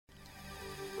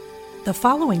The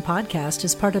following podcast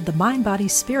is part of the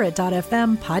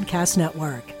MindBodySpirit.fm podcast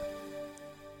network.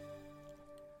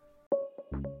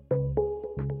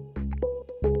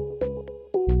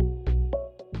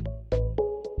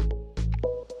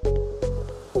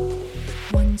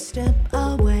 One step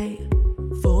away,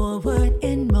 forward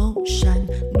in motion,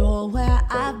 know where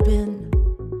I've been,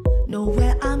 know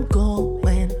where I'm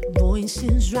going.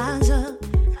 Voices rise up,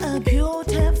 a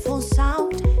beautiful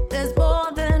sound. There's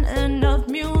more than enough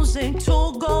music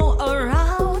to go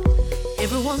around.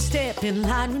 Everyone step in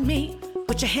line with me.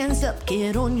 Put your hands up,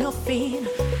 get on your feet.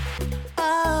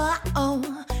 Oh,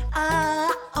 oh,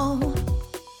 oh, oh.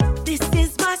 This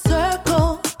is my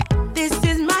circle. This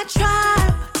is my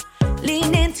tribe.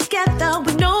 Leaning together,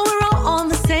 we know we're all on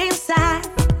the same side.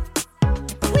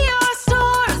 We are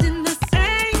stars in the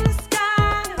same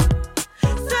sky.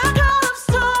 Circle of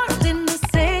stars in the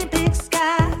same big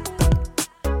sky.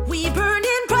 We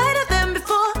burning brighter than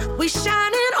before. We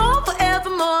shining on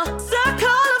forevermore. Circle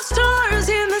of stars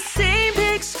in the same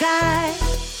big sky.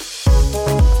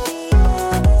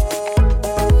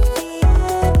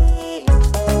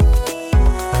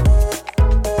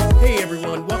 Hey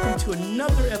everyone, welcome to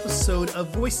another episode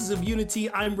of Voices of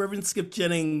Unity. I'm Reverend Skip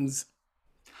Jennings.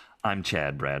 I'm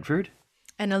Chad Bradford.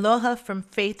 And aloha from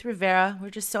Faith Rivera. We're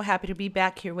just so happy to be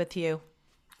back here with you.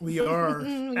 We are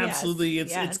absolutely.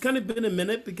 It's yes. kind of been a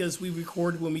minute because we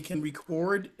record when we can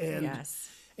record, and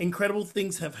incredible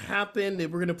things have happened.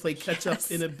 And we're going to play catch up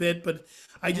in a bit, but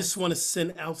I just want to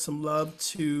send out some love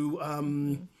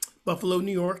to Buffalo,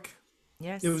 New York.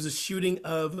 Yes. There was a shooting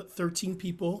of 13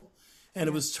 people, and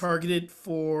it was targeted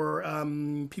for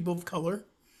people of color,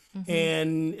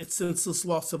 and it's senseless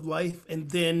loss of life. And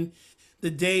then the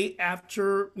day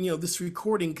after, this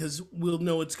recording, because we'll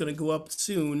know it's going to go up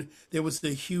soon, there was a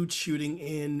huge shooting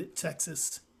in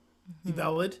Texas,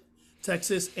 Uvalde,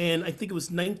 Texas, and I think it was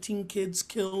 19 kids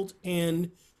killed and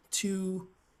 2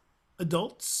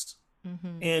 adults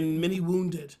and many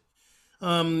wounded.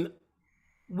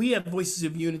 We at Voices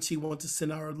of Unity want to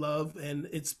send our love, and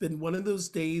it's been one of those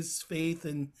days, Faith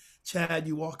and Chad,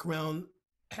 you walk around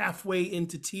halfway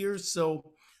into tears,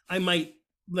 so I might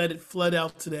let it flood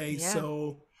out today.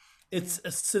 So it's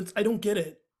a sense, I don't get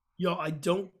it. Y'all, I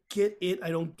don't get it. I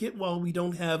don't get why we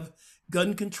don't have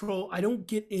gun control. I don't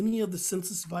get any of the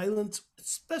senseless violence,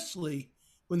 especially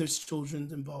when there's children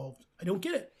involved. I don't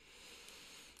get it.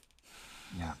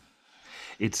 Yeah.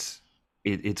 It's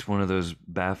one of those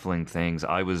baffling things.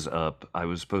 I was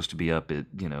supposed to be up at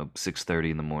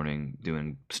 6:30 in the morning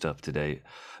doing stuff today,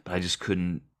 but I just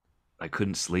couldn't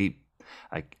sleep.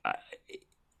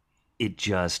 It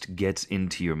just gets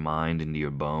into your mind, into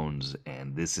your bones,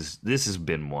 and this has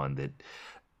been one that,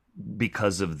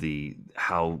 because of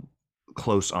how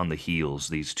close on the heels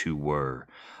these two were,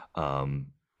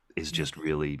 is just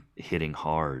really hitting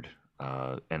hard.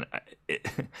 And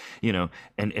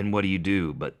what do you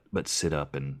do but sit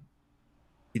up and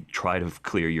try to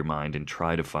clear your mind and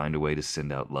try to find a way to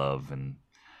send out love. And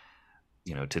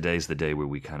today's the day where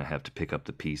we kind of have to pick up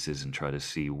the pieces and try to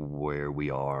see where we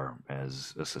are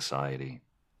as a society.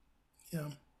 Yeah.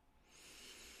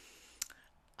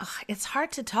 It's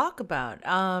hard to talk about.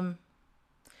 I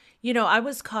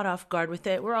was caught off guard with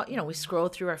it. We're all, we scroll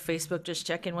through our Facebook just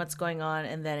checking what's going on,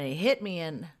 and then it hit me,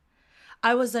 and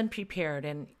I was unprepared.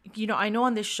 And, I know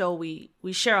on this show we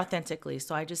share authentically,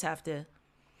 so I just have to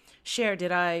share.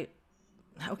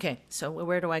 Okay, so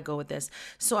where do I go with this?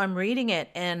 So I'm reading it,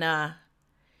 and,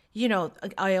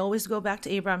 I always go back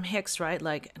to Abraham Hicks, right?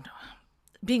 Like,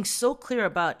 being so clear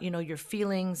about, your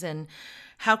feelings and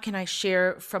how can I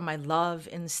share from my love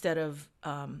instead of,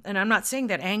 and I'm not saying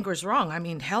that anger is wrong. I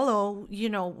mean, hello,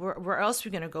 where else are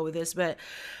we going to go with this? But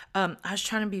I was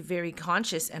trying to be very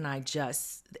conscious, and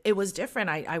it was different.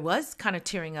 I was kind of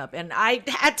tearing up, and I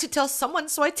had to tell someone.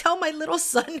 So I tell my little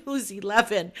son who's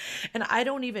 11, and I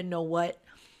don't even know what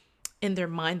in their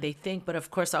mind they think. But of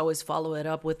course, I always follow it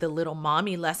up with the little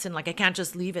mommy lesson. Like, I can't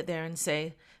just leave it there and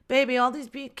say, baby, all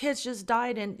these kids just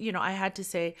died. And, I had to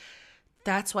say,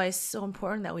 that's why it's so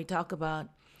important that we talk about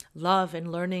love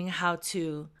and learning how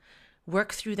to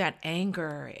work through that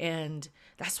anger. And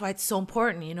that's why it's so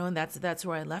important, and that's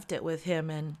where I left it with him.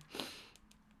 And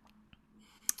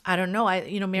I don't know,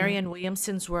 Marianne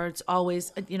Williamson's words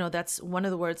always, that's one of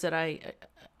the words that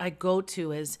I go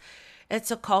to is,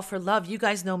 it's a call for love. You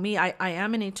guys know me. I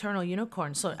am an eternal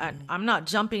unicorn. So I'm not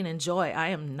jumping in joy. I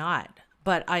am not.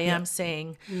 But I am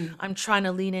saying I'm trying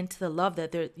to lean into the love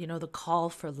that there, the call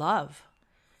for love.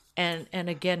 And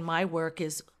again, my work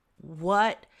is,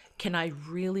 what can I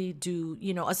really do,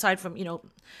 aside from,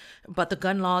 but the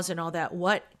gun laws and all that,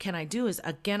 what can I do is,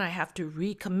 again, I have to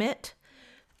recommit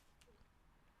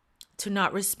to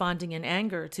not responding in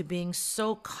anger, to being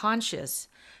so conscious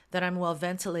that I'm well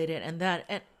ventilated,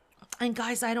 and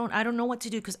guys, I don't know what to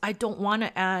do, because I don't want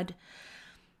to add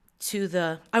to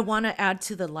the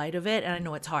light of it, and I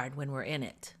know it's hard when we're in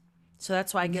it. So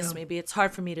that's why I guess maybe it's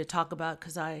hard for me to talk about,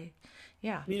 because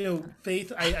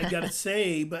Faith, I gotta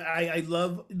say, but I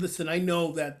love, listen, I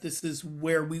know that this is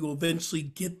where we will eventually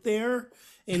get there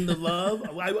in the love.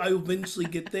 I will eventually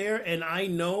get there, and I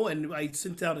know, and I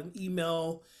sent out an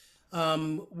email,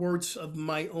 words of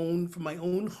my own, from my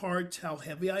own heart, how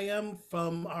heavy I am,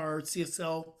 from our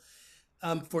CSL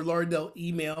for Lauderdale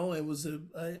email. It was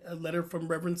a letter from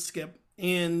Reverend Skip.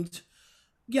 And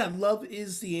yeah, love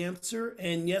is the answer.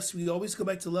 And yes, we always go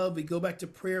back to love. We go back to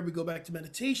prayer. We go back to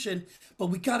meditation. But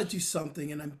we got to do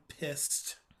something. And I'm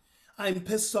pissed. I'm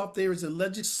pissed off. There is a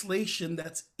legislation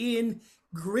that's in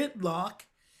gridlock.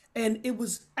 And it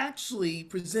was actually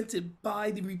presented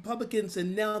by the Republicans.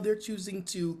 And now they're choosing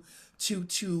to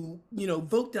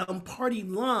vote down party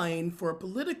line for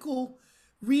political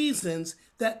reasons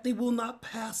that they will not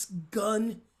pass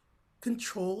gun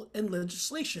control and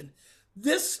legislation.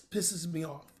 This pisses me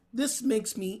off. This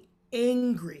makes me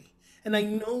angry. And I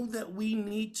know that we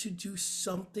need to do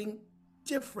something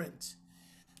different.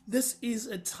 This is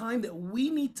a time that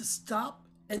we need to stop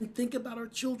and think about our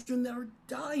children that are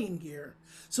dying here.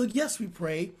 So yes, we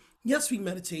pray. Yes, we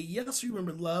meditate. Yes, we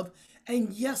remember love.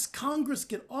 And yes, Congress,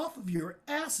 get off of your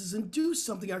asses and do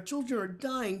something. Our children are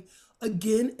dying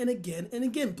again and again and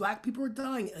again. Black people are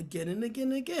dying again and again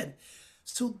and again.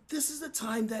 So this is the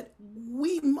time that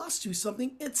we must do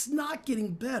something. It's not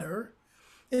getting better.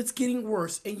 It's getting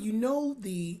worse. And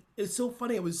it's so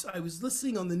funny. I was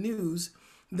listening on the news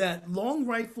that long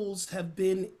rifles have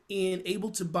been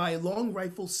able to buy long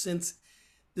rifles since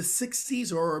the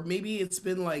 60s, or maybe it's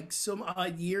been like some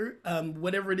odd year,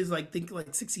 whatever it is, like think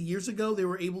like 60 years ago, they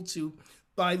were able to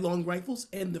buy long rifles.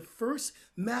 And the first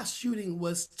mass shooting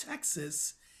was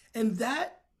Texas, and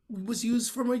that was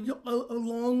used from a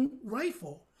long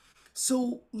rifle.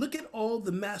 So look at all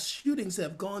the mass shootings that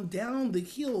have gone down the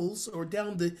hills or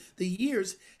down the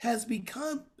years has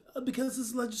become because of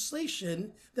this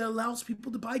legislation that allows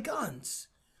people to buy guns.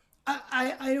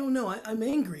 I don't know. I'm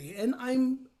angry, and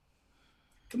I'm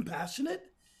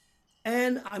compassionate,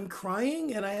 and I'm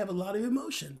crying, and I have a lot of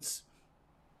emotions.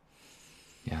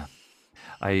 Yeah.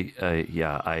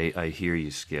 I hear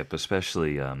you, Skip,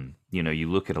 especially, you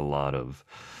look at a lot of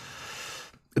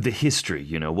the history,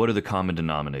 what are the common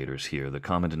denominators here? The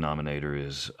common denominator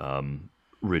is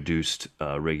reduced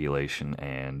regulation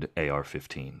and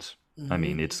AR-15s. Mm-hmm. I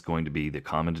mean, it's going to be the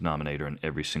common denominator in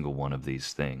every single one of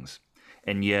these things.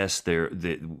 And yes,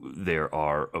 there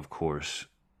are, of course,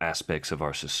 aspects of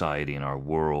our society and our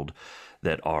world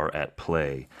that are at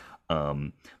play.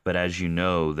 But as you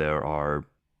know, there are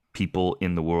people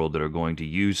in the world that are going to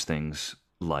use things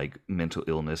like mental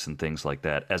illness and things like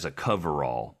that as a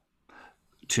coverall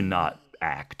to not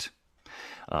act.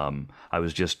 I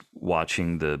was just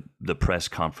watching the press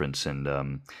conference, and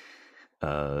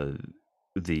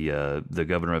the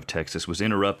governor of Texas was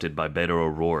interrupted by Beto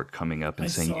O'Rourke coming up and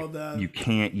saying, you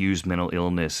can't use mental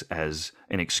illness as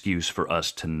an excuse for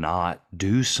us to not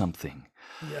do something.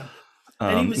 Yeah.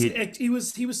 And he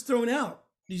was thrown out.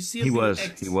 Did you see it?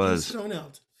 He was thrown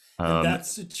out. And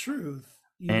that's the truth.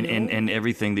 And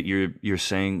everything that you're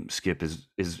saying, Skip,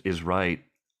 is right.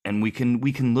 And we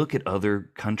can look at other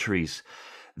countries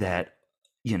that,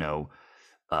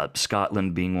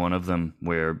 Scotland being one of them,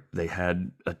 where they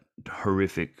had a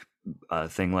horrific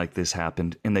thing like this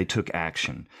happened, and they took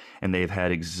action, and they've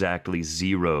had exactly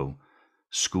 0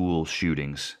 school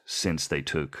shootings since they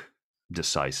took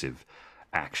decisive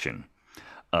action.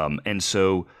 And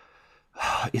so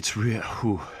it's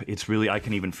really, I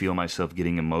can even feel myself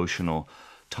getting emotional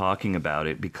talking about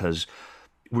it, because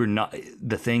we're not,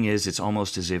 the thing is, it's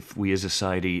almost as if we as a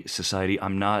society,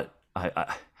 I'm not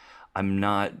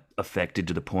affected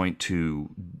to the point to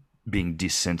being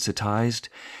desensitized.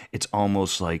 It's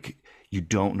almost like you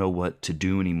don't know what to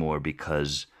do anymore,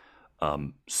 because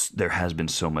there has been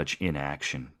so much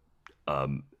inaction.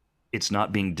 It's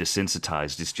not being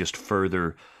desensitized. It's just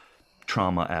further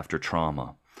trauma after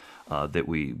trauma that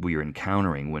we are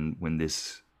encountering when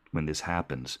this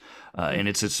happens, and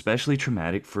it's especially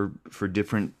traumatic for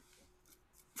different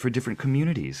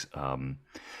communities.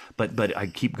 But I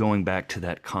keep going back to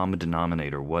that common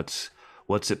denominator. What's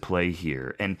at play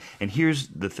here? And here's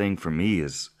the thing for me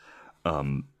is,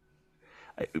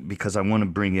 because I want to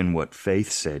bring in what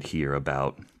Faith said here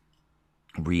about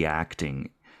reacting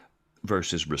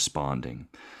versus responding.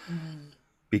 Mm.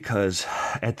 Because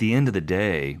at the end of the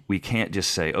day, we can't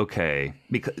just say, okay,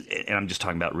 because, and I'm just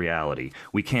talking about reality.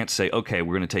 We can't say, okay,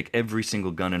 we're going to take every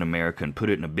single gun in America and put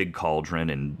it in a big cauldron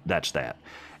and that's that.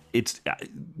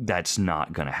 That's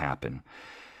not going to happen.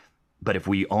 But if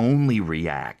we only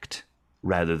react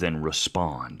rather than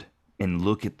respond and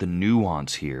look at the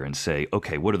nuance here and say,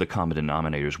 okay, what are the common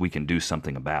denominators we can do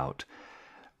something about?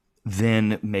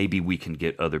 Then maybe we can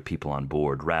get other people on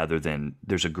board rather than,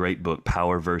 there's a great book,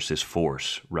 Power versus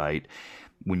Force, right?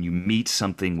 When you meet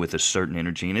something with a certain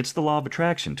energy, and it's the law of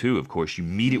attraction too, of course, you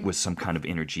meet it with some kind of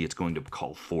energy, it's going to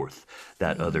call forth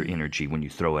that other energy when you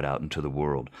throw it out into the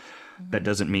world. That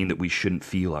doesn't mean that we shouldn't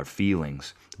feel our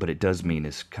feelings, but it does mean,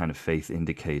 as kind of Faith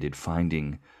indicated,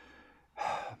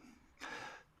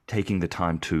 taking the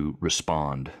time to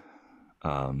respond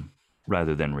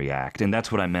rather than react. And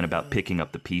that's what I meant about picking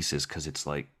up the pieces, because it's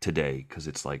like today,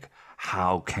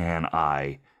 how can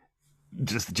I,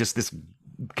 just this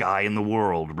guy in the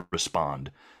world,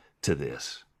 respond to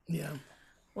this? Yeah.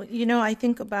 Well, I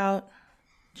think about,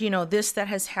 this that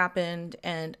has happened,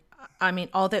 and I mean,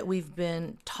 all that we've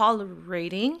been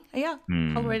tolerating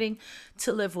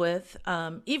to live with,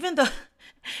 even the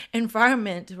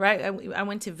environment, right? I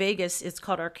went to Vegas. It's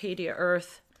called Arcadia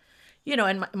Earth,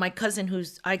 and my cousin,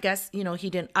 who's, I guess,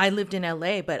 I lived in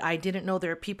LA, but I didn't know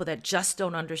there are people that just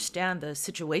don't understand the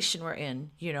situation we're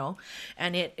in,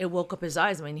 and it woke up his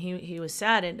eyes. I mean, he was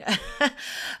sad. And,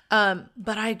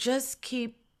 but I just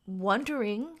keep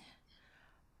wondering,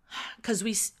 because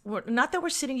we're not that we're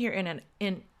sitting here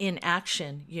in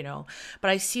action,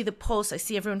 but I see the posts, I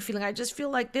see everyone feeling, I just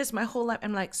feel like this my whole life.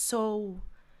 I'm like, so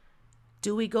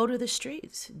do we go to the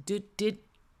streets?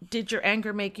 Did your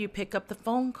anger make you pick up the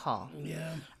phone call?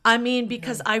 Yeah. I mean,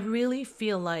 because I really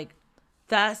feel like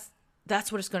that's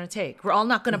what it's going to take. We're all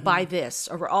not going to buy this,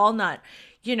 or we're all not,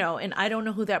 and I don't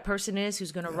know who that person is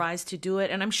who's going to rise to do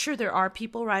it. And I'm sure there are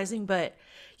people rising, but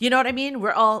you know what I mean?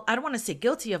 We're all, I don't want to say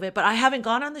guilty of it, but I haven't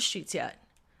gone on the streets yet.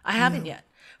 I haven't yet,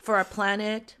 for our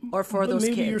planet or for those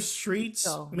maybe kids.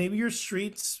 Maybe your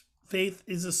streets, Faith,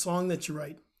 is a song that you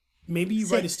write. Maybe you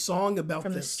write a song about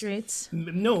from this. The streets.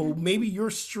 No, maybe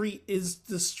your street is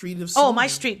the street of song. Oh, my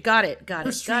street. Got it.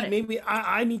 Maybe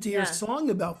I need to hear a song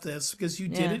about this, because you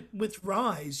did it with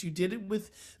Rise. You did it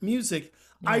with music.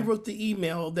 I wrote the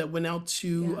email that went out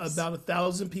to about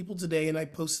 1,000 people today, and I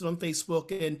posted on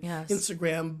Facebook and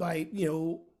Instagram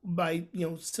by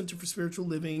Center for Spiritual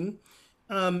Living.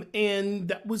 And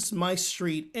that was my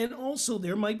street. And also,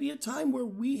 there might be a time where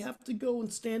we have to go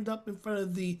and stand up in front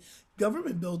of the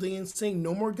government building and say,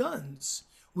 no more guns.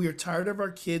 We are tired of our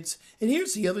kids. And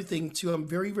here's the other thing, too. I'm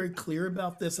very, very clear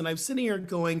about this. And I'm sitting here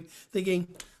thinking,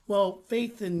 well,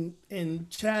 Faith and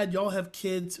Chad, y'all have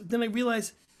kids. Then I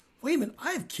realized, wait a minute,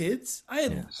 I have kids.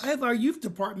 I have our youth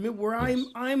department where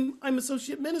I'm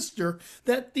associate minister,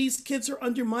 that these kids are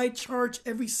under my charge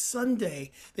every Sunday.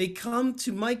 They come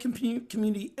to my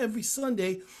community every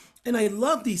Sunday, and I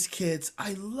love these kids.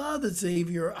 I love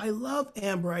Xavier. I love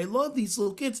Amber. I love these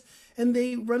little kids. And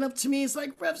they run up to me. It's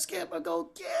like, Rev Skip. I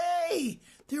go, yay,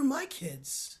 they're my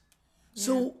kids. Yeah.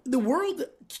 So the world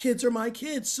kids are my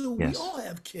kids. So we all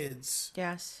have kids.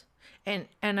 Yes. And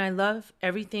I love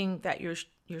everything that you're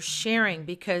sharing,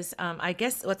 because I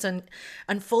guess what's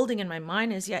unfolding in my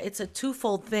mind is, it's a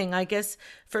twofold thing. I guess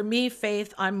for me,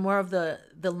 Faith, I'm more of the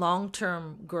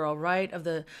long-term girl, right? Of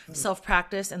the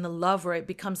self-practice and the love, where it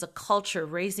becomes a culture,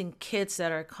 raising kids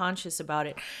that are conscious about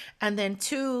it. And then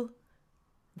two,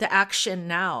 the action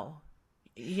now,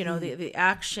 the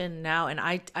action now. And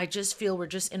I just feel we're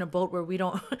just in a boat where we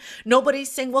don't,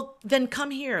 nobody's saying, well, then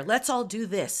come here, let's all do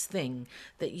this thing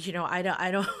that,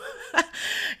 I don't,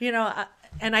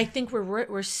 and I think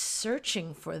we're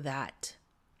searching for that,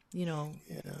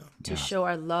 to show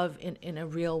our love in a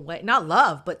real way, not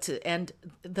love, but to end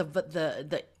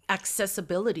the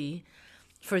accessibility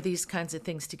for these kinds of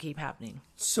things to keep happening.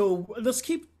 So let's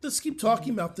keep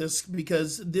talking about this,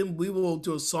 because then we will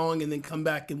do a song and then come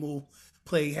back and we'll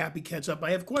play Happy Catch Up.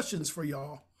 I have questions for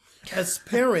y'all. As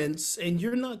parents, and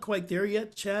you're not quite there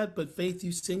yet, Chad, but Faith,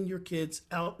 you send your kids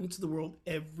out into the world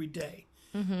every day.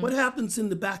 Mm-hmm. What happens in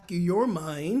the back of your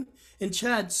mind? And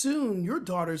Chad, soon your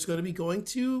daughter's going to be going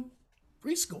to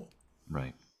preschool.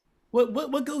 Right.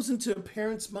 What goes into a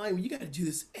parent's mind when you got to do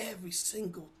this every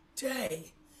single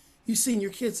day? You send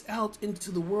your kids out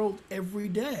into the world every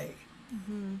day.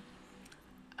 Mm-hmm.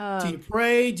 Do you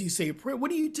pray? Do you say a prayer? What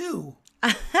do you do?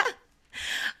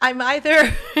 I'm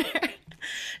either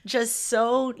just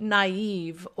so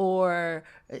naive or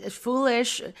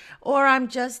foolish, or I'm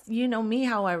just, me,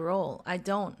 how I roll. I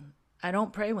don't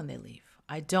pray when they leave.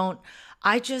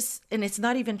 I just, and it's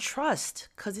not even trust,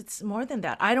 because it's more than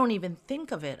that. I don't even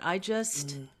think of it. I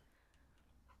don't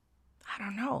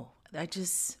know.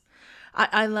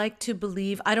 I like to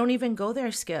believe. I don't even go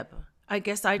there, Skip. I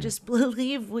guess I just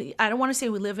believe I don't want to say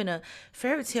we live in a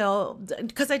fairy tale,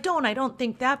 because I don't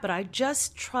think that, but I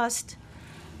just trust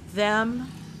them.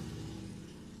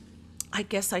 I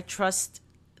guess I trust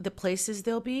the places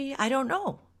they'll be. I don't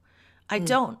know. I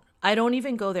don't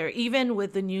even go there, even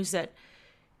with the news that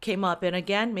came up. And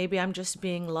again, maybe I'm just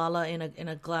being Lala in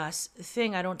a glass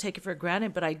thing. I don't take it for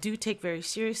granted, but I do take very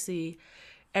seriously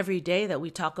every day that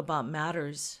we talk about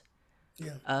matters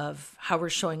of how we're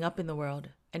showing up in the world.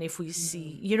 And if we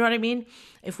see, you know what I mean?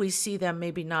 If we see them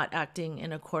maybe not acting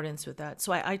in accordance with that.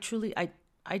 So I truly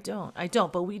don't.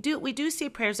 But we do say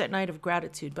prayers at night of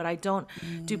gratitude, but I don't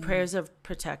do prayers of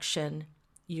protection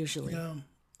usually on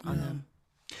them.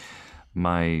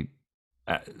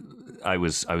 I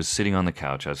was sitting on the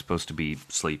couch. I was supposed to be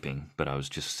sleeping, but I was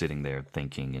just sitting there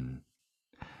thinking, and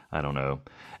I don't know.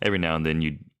 Every now and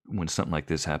then when something like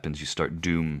this happens, you start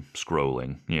doom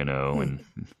scrolling, and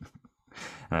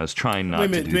I was trying not to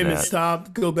do that. Wait a minute,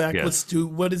 stop, go back. Yeah.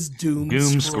 What is doom scrolling?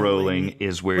 Doom scrolling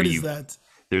is where what is that?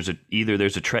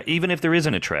 Even if there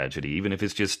isn't a tragedy, even if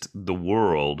it's just the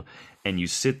world, and you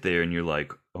sit there and you're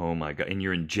like, oh my God, and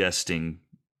you're ingesting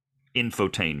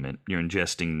infotainment, you're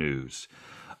ingesting news.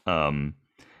 And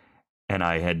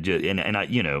I had, and I,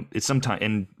 it's sometimes,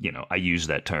 and, I use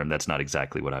that term. That's not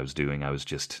exactly what I was doing. I was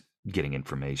just getting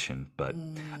information, but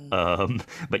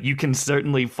you can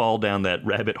certainly fall down that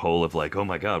rabbit hole of like, oh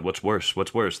my God, what's worse?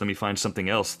 Let me find something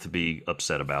else to be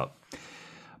upset about.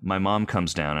 My mom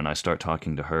comes down and I start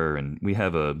talking to her, and we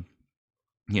have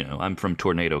I'm from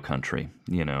tornado country,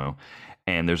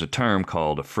 and there's a term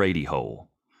called a Frady hole.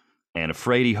 And a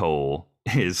Frady hole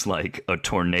is like a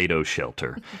tornado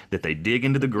shelter that they dig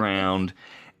into the ground.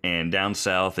 And down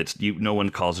south, no one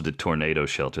calls it a tornado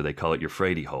shelter. They call it your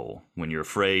Frady hole. When you're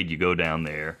afraid, you go down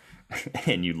there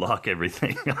and you lock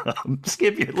everything up.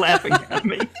 Skip, you're laughing at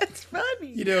me. It's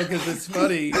funny. Because it's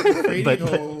funny. Frady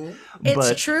hole.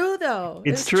 It's true, though.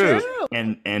 It's true.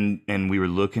 And we were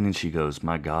looking, and she goes,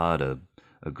 my God, a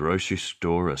grocery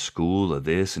store, a school, a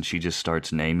this. And she just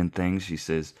starts naming things. She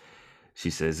says,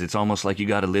 it's almost like you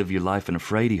got to live your life in a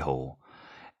Frady hole.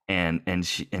 And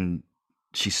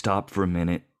she stopped for a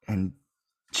minute, and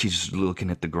she's just looking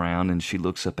at the ground, and she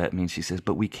looks up at me and she says,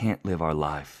 but we can't live our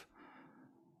life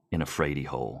in a Frady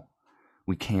hole.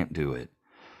 We can't do it.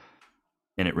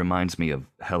 And it reminds me of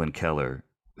Helen Keller,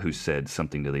 who said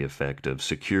something to the effect of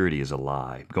security is a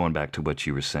lie. Going back to what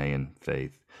you were saying,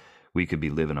 Faith, we could be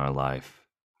living our life,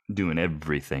 doing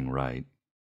everything right.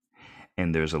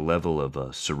 And there's a level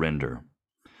of surrender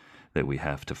that we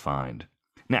have to find.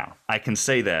 Now, I can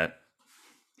say that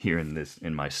here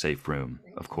in my safe room,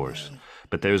 of course.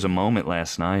 But there was a moment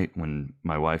last night when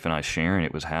my wife and I, Sharon,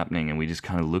 it was happening, and we just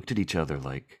kind of looked at each other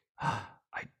like, I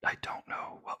don't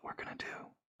know what we're going to do.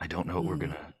 I don't know what we're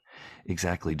going to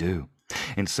exactly do.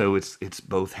 And so it's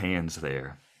both hands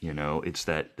there, it's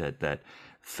that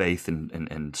faith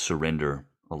and surrender,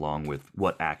 along with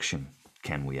what action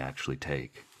can we actually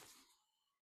take.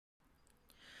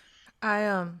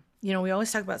 We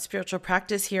always talk about spiritual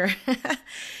practice here.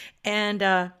 And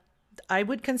I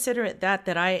would consider it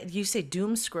that you say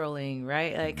doom scrolling,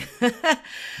 right? Like,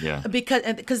 yeah,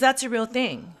 because that's a real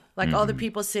thing. Like all the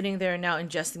people sitting there now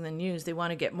ingesting the news, they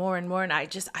want to get more and more. And I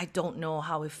don't know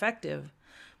how effective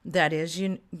that is,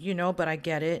 but I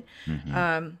get it.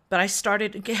 But I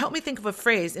started, help me think of a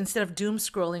phrase. Instead of doom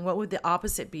scrolling, what would the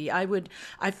opposite be?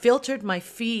 I filtered my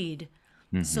feed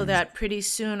so that pretty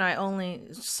soon I only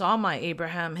saw my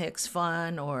Abraham Hicks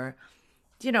fun, or,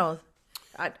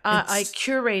 I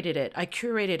curated it. I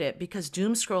curated it because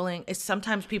doom scrolling is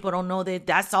sometimes people don't know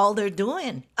that's all they're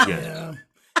doing. Yeah.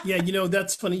 Yeah,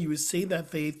 that's funny you would say that,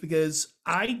 Faith, because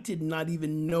I did not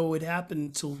even know it happened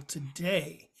until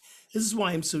today. This is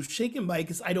why I'm so shaken by it,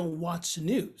 because I don't watch the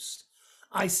news.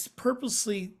 I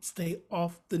purposely stay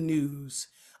off the news.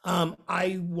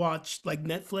 I watch like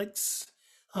Netflix.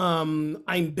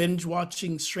 I'm binge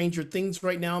watching Stranger Things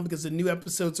right now because the new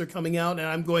episodes are coming out, and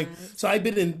I'm going. So I've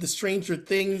been in the Stranger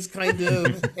Things kind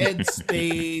of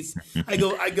headspace. I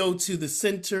go to the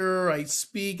center. I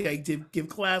speak. I give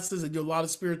classes. I do a lot of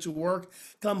spiritual work.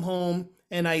 Come home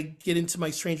and I get into my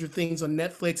Stranger Things on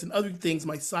Netflix and other things,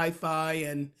 my sci-fi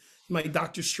and my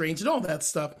Doctor Strange and all that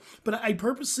stuff. But I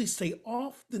purposely stay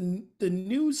off the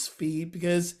news feed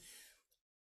because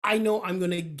I know I'm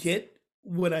going to get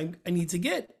what I need to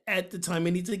get at the time I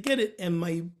need to get it. And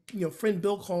my friend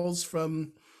Bill calls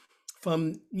from LA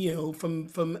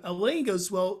and goes,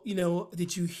 well,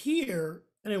 did you hear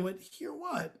And I went, hear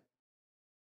what?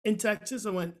 In Texas? I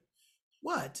went,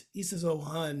 what? He says, oh,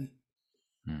 hun.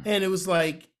 And it was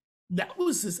like, that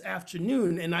was this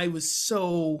afternoon. And I was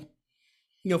so,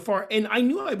 far. And I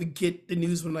knew I would get the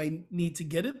news when I need to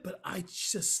get it, but I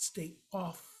just stay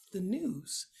off the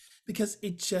news because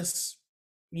it just,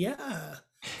 it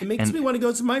makes me want to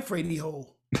go to my Frady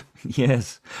hole.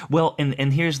 Yes. Well,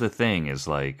 and here's the thing is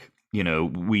like,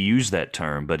 we use that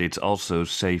term, but it's also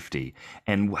safety.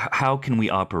 And how can we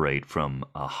operate from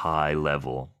a high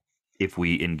level if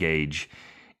we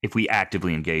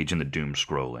actively engage in the doom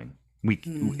scrolling?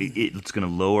 It's going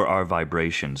to lower our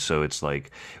vibration. So it's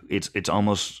like, it's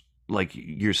almost like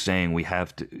you're saying we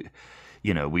have to,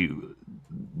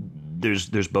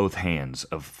 there's both hands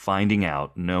of finding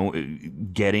out,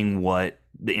 getting what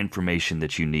the information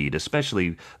that you need,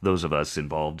 especially those of us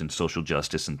involved in social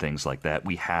justice and things like that.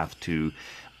 We have to,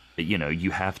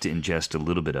 you have to ingest a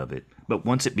little bit of it. But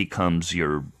once it becomes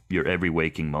your every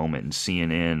waking moment and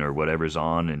CNN or whatever's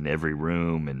on in every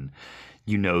room, and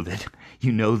you know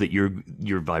that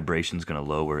your vibration's going to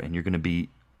lower and you're going to be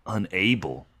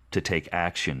unable to take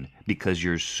action because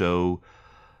you're so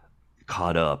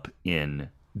caught up in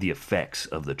the effects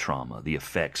of the trauma, the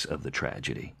effects of the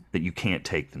tragedy, that you can't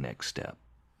take the next step.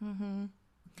 Mm-hmm.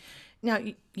 Now,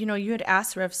 you had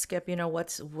asked Rev Skip,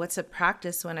 what's a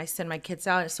practice when I send my kids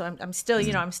out. So I'm still,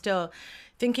 I'm still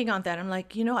thinking on that. I'm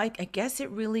like, I guess it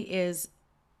really is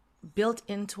built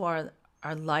into our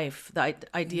life, the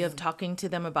idea of talking to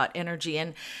them about energy.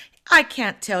 And I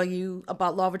can't tell you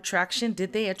about law of attraction.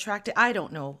 Did they attract it? I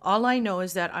don't know. All I know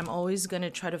is that I'm always going to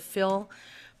try to fill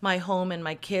my home and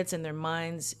my kids and their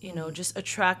minds, just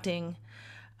attracting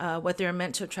what they're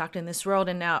meant to attract in this world.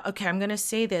 And now, okay, I'm going to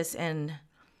say this, and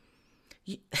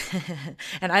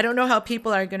I don't know how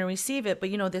people are going to receive it, but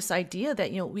this idea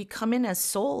that we come in as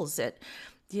souls, that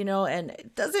and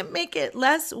it doesn't make it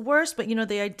less worse, but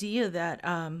the idea that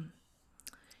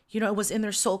it was in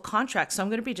their soul contract. So I'm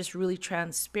going to be just really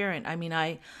transparent. I mean,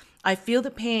 I feel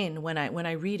the pain when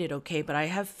I read it, okay, but I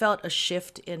have felt a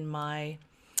shift in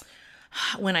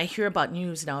when I hear about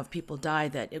news now of people die,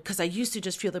 that because I used to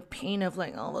just feel the pain of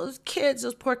like, oh, those kids,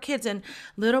 those poor kids, and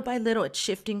little by little it's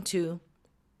shifting to,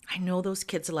 I know those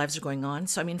kids' lives are going on.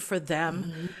 So I mean, for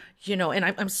them, and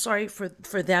I'm sorry for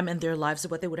them and their lives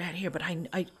of what they would have had here, but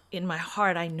I in my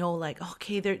heart I know, like,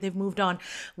 okay, they've moved on.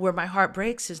 Where my heart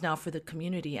breaks is now for the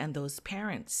community and those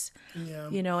parents.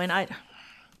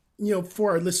 And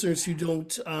for our listeners who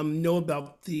don't know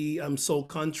about the soul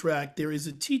contract, there is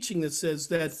a teaching that says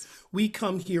that we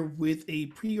come here with a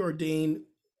preordained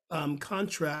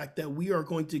contract that we are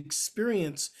going to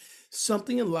experience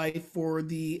something in life for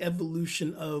the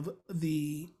evolution of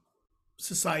the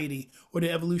society or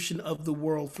the evolution of the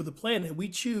world, for the planet. We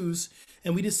choose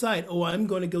and we decide, I'm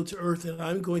going to go to Earth and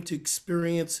I'm going to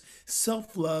experience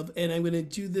self-love, and I'm going to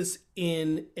do this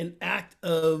in an act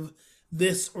of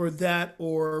this or that,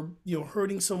 or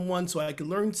hurting someone so I can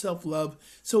learn self-love.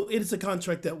 So it is a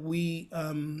contract that we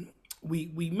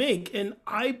make, and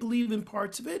I believe in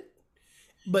parts of it,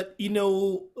 but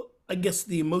I guess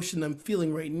the emotion I'm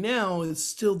feeling right now is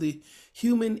still the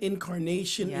human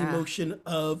incarnation emotion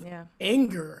of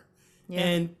anger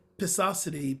and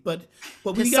pissosity. But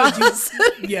what we gotta do,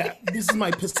 this is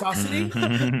my pissosity.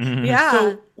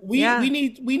 So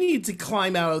we need to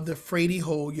climb out of the Frady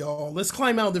hole, y'all. Let's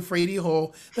climb out of the Frady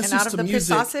hole. Let's do some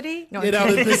music. Pissosity? No, get out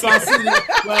of the pissosity.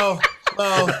 Well,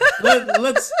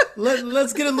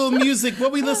 let's get a little music.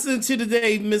 What we listening to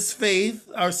today, Miss Faith,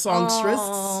 our songstress?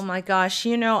 Oh my gosh!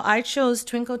 I chose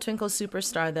 "Twinkle Twinkle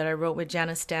Superstar" that I wrote with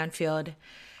Janice Stanfield,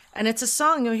 and it's a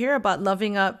song you'll hear about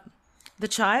loving up the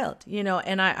child.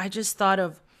 And I just thought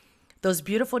of those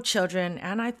beautiful children,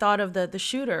 and I thought of the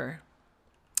shooter,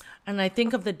 and I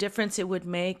think of the difference it would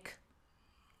make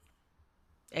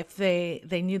if they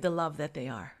knew the love that they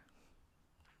are.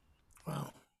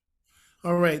 Wow.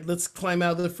 All right, let's climb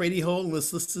out of the Frady hole.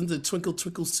 Let's listen to Twinkle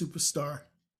Twinkle Superstar.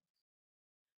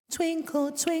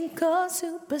 Twinkle, twinkle,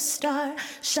 superstar,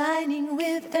 shining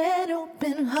with an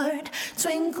open heart.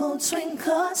 Twinkle,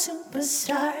 twinkle,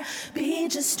 superstar, be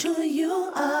just who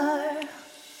you are.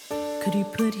 Could you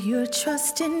put your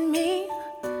trust in me?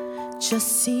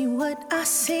 Just see what I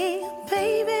see,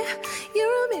 baby.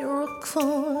 You're a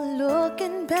miracle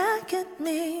looking back at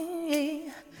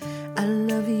me. I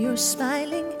love your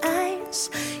smiling eyes.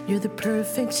 You're the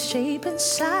perfect shape and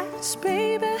size,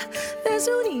 baby. There's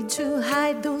no need to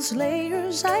hide those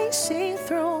layers I see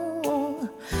through.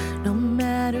 No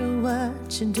matter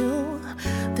what you do,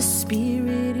 the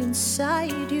spirit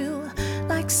inside you,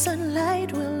 like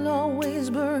sunlight, will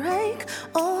always break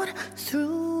on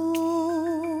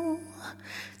through.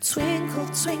 Twinkle,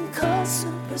 twinkle,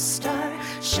 superstar,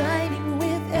 shining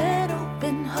with an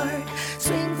open heart.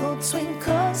 Twinkle,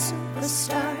 twinkle,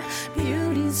 superstar,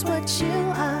 beauty's what you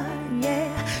are,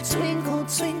 yeah. Twinkle,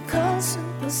 twinkle,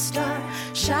 superstar,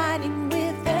 shining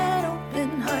with an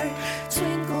open heart.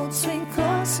 Twinkle,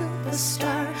 twinkle,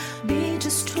 superstar, be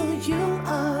just who you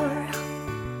are.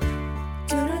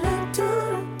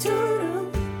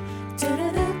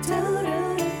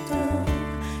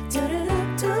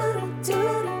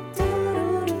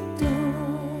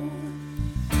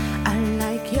 I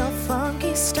like your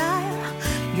funky style.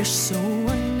 You're so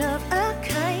one of a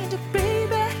kind,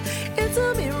 baby. It's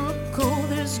a miracle.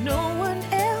 There's no one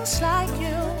else like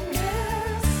you.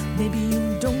 Maybe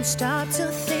you don't stop to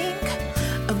think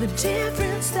of the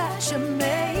difference that you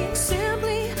make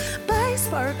simply by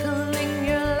sparkling.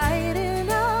 You're lighting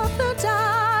up the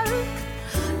dark.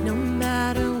 No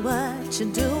matter what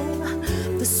you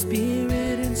do, the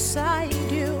spirit inside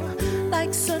you,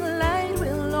 like sunlight,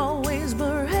 will always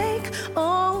break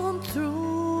on through.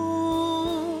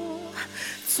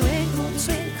 Twinkle,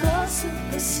 twinkle,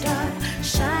 superstar,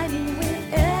 shining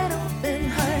with an open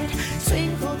heart.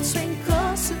 Twinkle,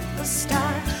 twinkle,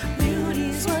 superstar,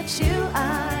 beauty's what you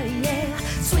are, yeah.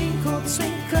 Twinkle,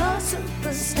 twinkle,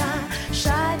 superstar,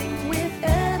 shining with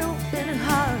an open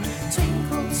heart.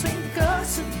 Twinkle, twinkle,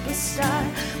 superstar,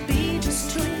 be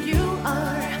just who you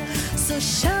are. So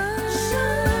shine,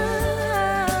 shine,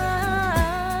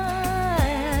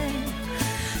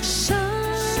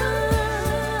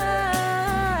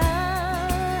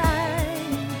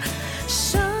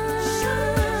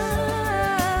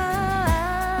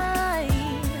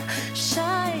 shine,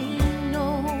 shine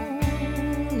on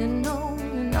and on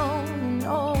and on and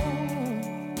on.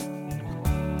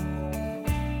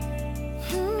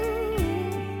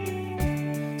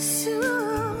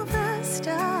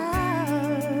 Superstar.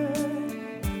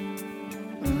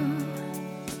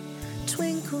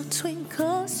 Twinkle,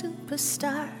 twinkle,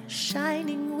 superstar,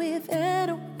 shining with an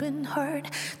open heart.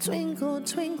 Twinkle,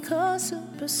 twinkle,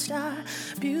 superstar,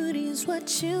 beauty's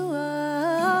what you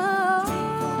are.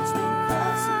 Twinkle,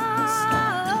 twinkle,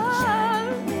 superstar,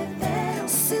 shining with an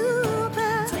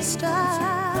open heart.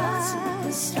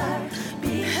 Superstar,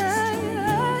 be heard.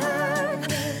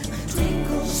 Twinkle,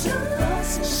 twinkle,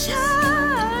 superstar,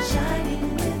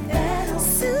 shining with an open heart.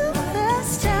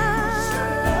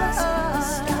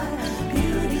 Superstar,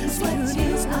 beauty's what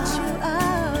you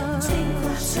are.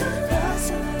 Twinkle, twinkle,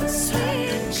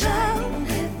 superstar, shining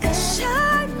with an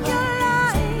shine your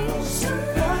light.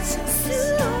 Superstar,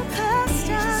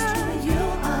 you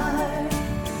are.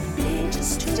 Be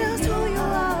just who you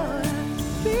are.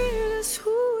 Be just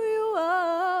who you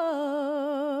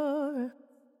are.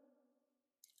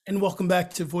 And welcome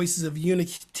back to Voices of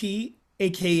Unity,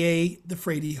 aka the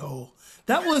Frady Hole.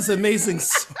 That was an amazing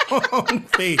song,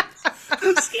 Faith.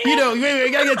 You know, I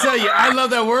gotta tell you, I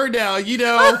love that word now. You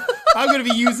know, I'm gonna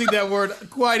be using that word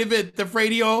quite a bit. The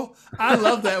Frady Hole. I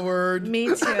love that word. Me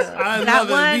too. I That love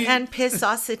it. one Me- and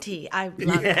pissosity. I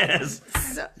love Yes.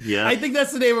 it. Yeah. I think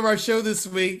that's the name of our show this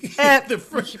week. the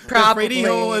Frady probably.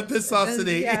 Hole and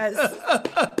Pissosity. Yes.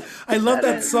 I love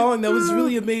that song. That was a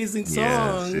really amazing song.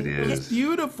 Yes, it It was is.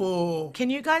 beautiful. Can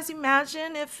you guys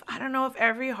imagine if, I don't know, if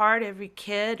every heart, every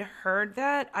kid heard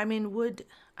that? I mean,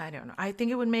 I don't know. I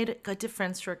think it would make a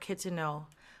difference for a kid to know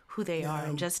who they are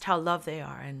and just how loved they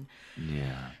are. And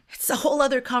Yeah. it's a whole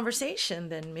other conversation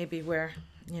than maybe where,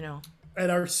 you know. At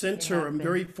our center, I'm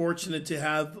very fortunate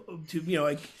I'm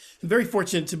very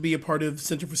fortunate to be a part of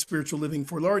Center for Spiritual Living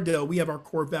Fort Lauderdale. We have our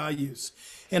core values,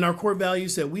 and our core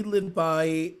values that we live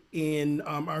by in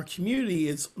our community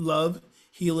is love,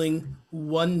 healing,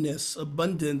 oneness,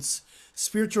 abundance,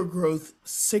 spiritual growth,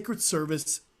 sacred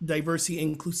service, diversity,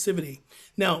 and inclusivity.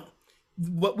 Now,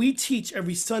 what we teach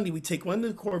every Sunday, we take one of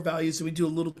the core values and we do a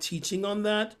little teaching on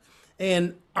that.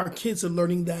 And our kids are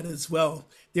learning that as well.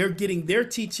 They're getting their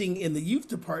teaching in the youth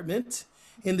department,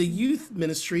 in the youth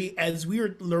ministry, as we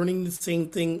are learning the same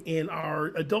thing in our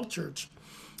adult church.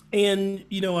 And,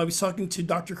 you know, I was talking to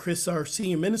Dr. Chris, our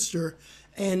senior minister,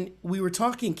 and we were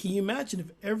talking, can you imagine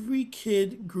if every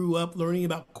kid grew up learning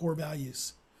about core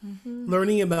values,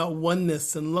 learning about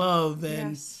oneness and love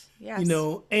and, Yes. you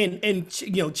know, and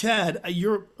you know, Chad,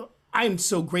 I'm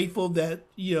so grateful that,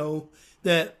 you know,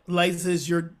 that Liza is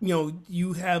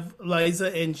you have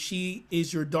Liza and she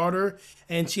is your daughter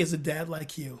and she has a dad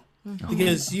like you.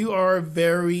 Because you are a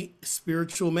very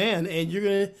spiritual man and you're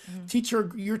going to teach her,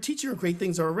 you're teaching her great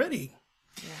things already.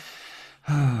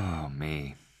 Oh,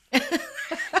 me.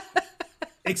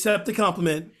 Accept the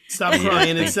compliment. Stop Yeah,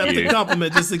 crying. thank Accept you. the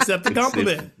compliment. Just accept the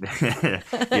compliment.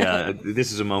 Yeah,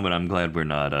 this is a moment I'm glad we're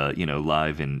not,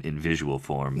 live in visual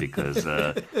form, because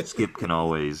Skip can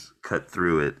always cut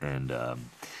through it, and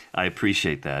I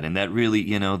appreciate that. And that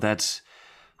really, that's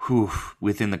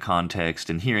within the context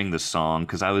and hearing the song,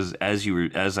 because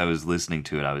as I was listening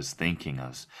to it, I was thinking, I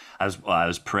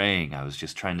was praying, I was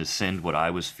just trying to send what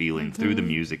I was feeling through the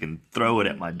music and throw it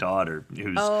at my daughter,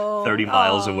 who's 30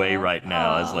 miles away right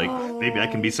now. I was like, maybe I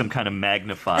can be some kind of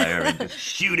magnifier and just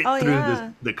shoot it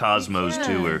through the cosmos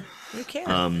to her. You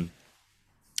can.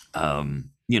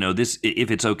 This,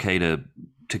 if it's okay to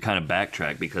kind of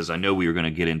backtrack, because I know we were going to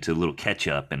get into a little catch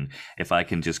up, and if I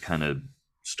can just kind of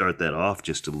start that off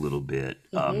just a little bit.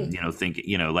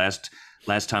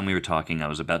 Last time we were talking, I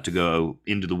was about to go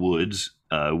into the woods.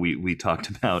 We talked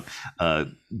about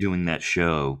doing that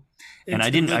show, and I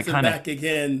didn't. I kind of back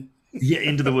again. Yeah,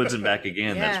 into the woods and back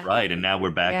again. Yeah. That's right. And now we're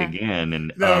back again.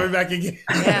 And Now we're back again.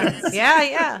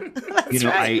 Yeah. That's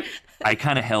right. I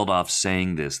kind of held off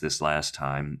saying this last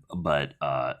time, but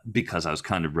because I was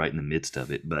kind of right in the midst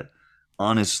of it. But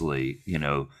honestly,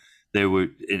 there were,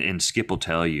 and Skip will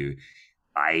tell you,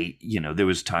 there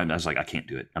was time I was like, I can't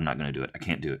do it. I'm not going to do it. I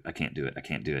can't do it. I can't do it. I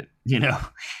can't do it.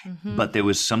 But there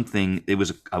was something,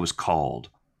 I was called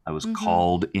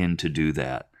called in to do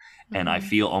that. And I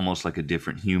feel almost like a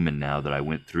different human now that I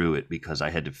went through it, because I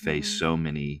had to face so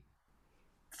many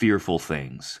fearful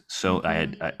things. So I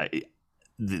had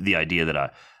the idea that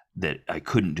I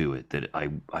couldn't do it, that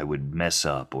I would mess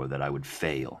up, or that I would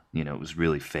fail. It was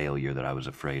really failure that I was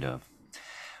afraid of.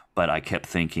 But I kept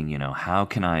thinking, how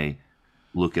can I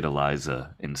look at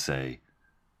Eliza and say,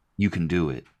 you can do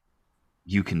it.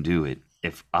 You can do it,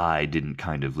 if I didn't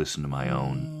kind of listen to my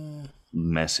own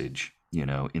message,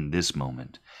 in this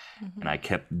moment. And I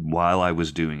kept, while I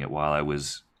was doing it, while I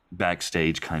was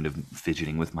backstage kind of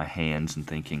fidgeting with my hands and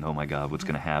thinking, oh my God, what's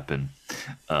going to happen?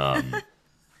 I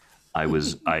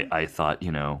thought,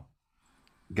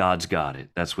 God's got it.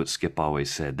 That's what Skip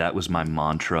always said. That was my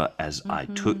mantra as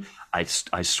I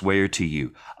swear to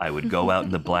you, I would go out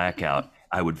in the blackout,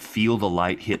 I would feel the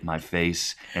light hit my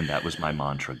face, and that was my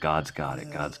mantra. God's got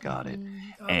it. God's got it.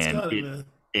 And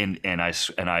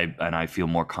I feel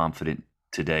more confident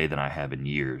today than I have in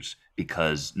years,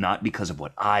 not because of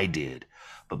what I did,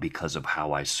 but because of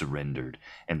how I surrendered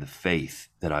and the faith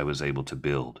that I was able to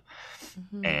build.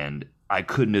 And I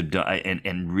couldn't have done,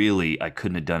 and really I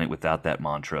couldn't have done it without that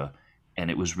mantra. And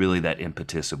it was really that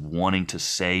impetus of wanting to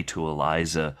say to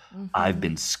Eliza, I've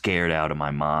been scared out of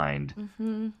my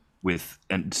mind with,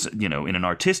 and in an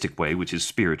artistic way, which is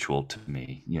spiritual to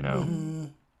me,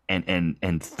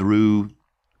 and through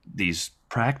these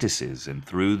practices and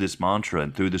through this mantra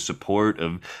and through the support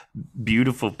of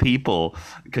beautiful people,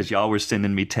 because y'all were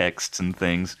sending me texts and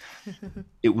things,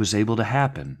 it was able to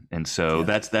happen. And so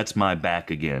that's my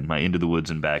back again, my into the woods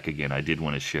and back again. I did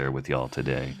want to share with y'all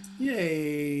today.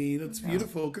 Yay, that's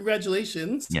beautiful.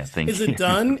 Congratulations. Yeah, thank you. Is it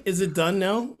done? Is it done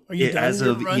now? Are you done? As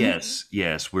your of run?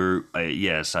 yes, we're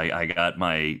I got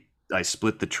I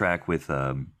split the track with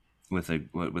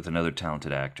another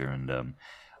talented actor,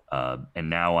 and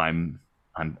now I'm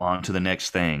on to the next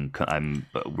thing.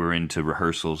 We're into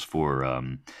rehearsals for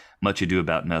Much Ado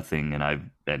About Nothing, and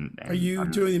Are you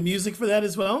doing the music for that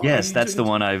as well? Yes, that's the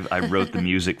one I wrote the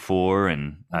music for,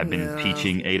 and I've been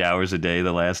teaching 8 hours a day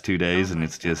the last 2 days, and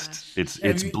it's just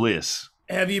it's bliss.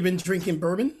 Have you been drinking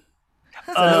bourbon?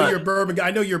 I know you're a bourbon guy.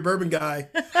 I know you're a bourbon guy.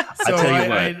 So I tell you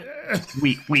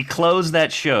what, we closed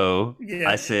that show. Yeah.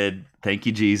 I said, thank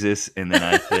you, Jesus. And then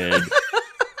I said,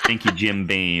 thank you, Jim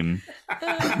Beam.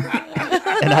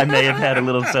 And I may have had a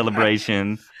little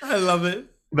celebration. I love it.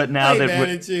 But now that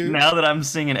now that I'm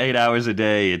singing 8 hours a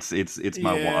day, it's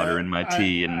my water and my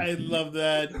tea. I love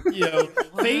that.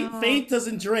 Faith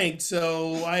doesn't drink,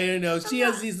 so I don't know. She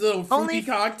has these little fruity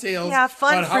cocktails. Yeah,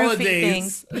 fun on fruity holidays.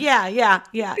 things. Yeah.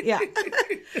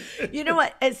 You know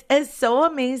what? It's so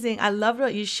amazing. I love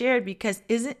what you shared, because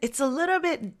it's a little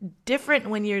bit different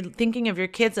when you're thinking of your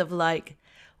kids, of like,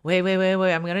 wait,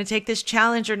 I'm going to take this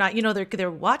challenge or not.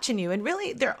 They're watching you, and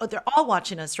really they're all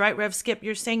watching us, right? Rev Skip,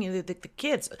 you're saying the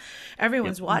kids,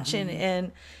 everyone's watching.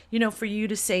 And, for you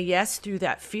to say yes through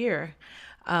that fear,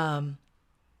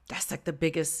 that's like the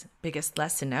biggest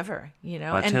lesson ever,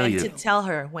 to tell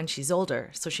her when she's older,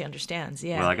 so she understands.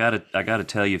 Yeah. Well, I gotta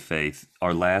tell you, Faith,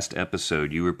 our last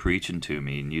episode, you were preaching to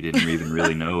me and you didn't even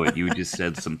really know it. You just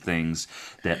said some things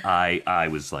that I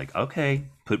was like, okay,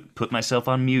 put myself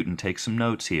on mute and take some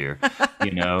notes here,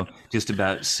 just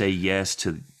about say yes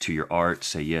to your art,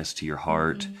 say yes to your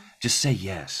heart, just say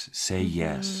yes. Say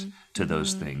yes to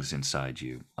those things inside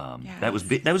you. That was Yes.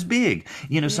 big. That was big.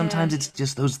 Sometimes Yeah. it's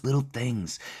just those little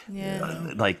things,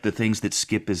 Yeah. like the things that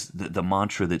Skip is the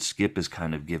mantra that Skip has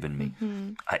kind of given me.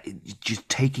 Just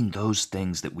taking those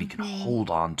things that we can hold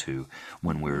on to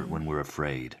when we're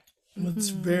afraid. It's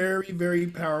very, very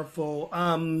powerful.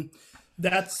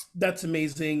 That's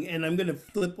amazing. And I'm gonna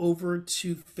flip over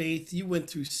to Faith. You went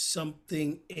through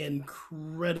something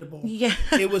incredible. Yeah.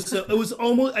 It was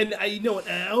almost. And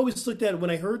I always looked at it when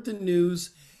I heard the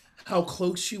news, how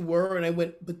close you were, and I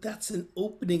went, but that's an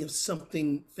opening of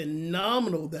something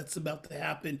phenomenal that's about to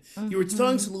happen. You were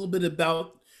telling us a little bit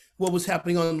about what was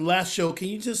happening on the last show. Can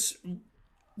you just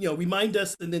remind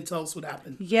us and then tell us what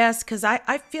happened? Yes, because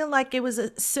I feel like it was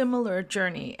a similar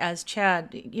journey as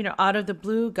Chad. Out of the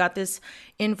blue, got this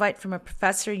invite from a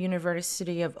professor,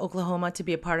 University of Oklahoma, to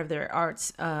be a part of their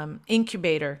arts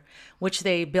incubator, which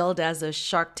they build as a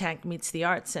Shark Tank meets the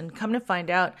arts. And come to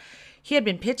find out, he had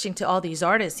been pitching to all these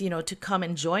artists, to come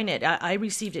and join it. I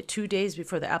received it 2 days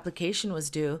before the application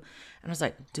was due. And I was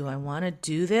like, do I want to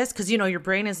do this? Because, your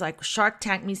brain is like Shark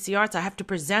Tank meets the arts. I have to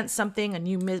present something, a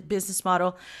new business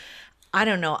model. I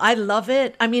don't know. I love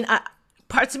it. I mean,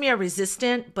 parts of me are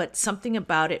resistant, but something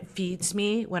about it feeds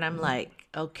me when I'm like,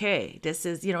 okay, this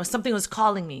is, something was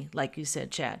calling me, like you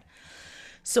said, Chad.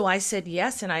 So I said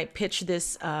yes, and I pitched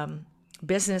this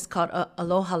business called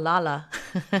Aloha Lala,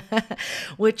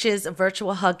 which is a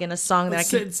virtual hug and a song that I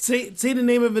can... Say the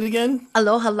name of it again.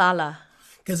 Aloha Lala.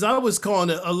 Because I was calling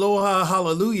it Aloha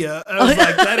Hallelujah. I was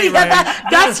like, that ain't right.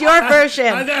 That's your version.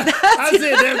 I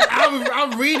said that.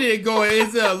 I'm reading it going,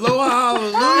 is it Aloha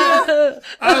Hallelujah?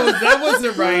 That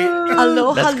wasn't right.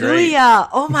 Aloha That's great. Luya.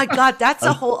 Oh my God, that's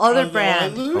a whole other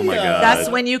brand. Oh my God. That's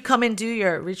when you come and do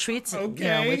your retreats,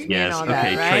 Okay. with me and Yes. all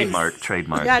Okay. that, right?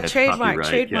 Trademark. Yeah, That's trademark.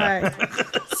 copyright, yeah.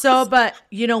 So, but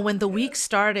when the week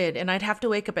started, and I'd have to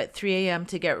wake up at 3 a.m.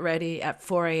 to get ready at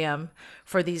 4 a.m.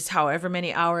 for these however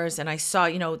many hours, and I saw,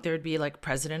 there'd be like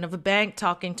president of a bank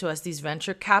talking to us, these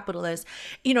venture capitalists,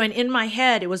 and in my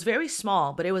head, it was very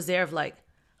small, but it was there of like,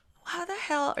 how the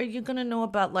hell are you gonna know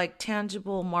about like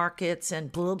tangible markets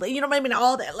and blah, blah,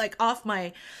 all that, like off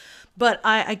my... But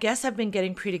I guess I've been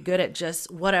getting pretty good at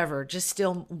just whatever, just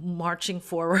still marching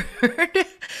forward,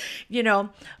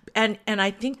 and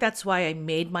I think that's why I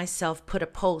made myself put a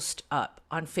post up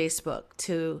on Facebook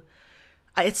to...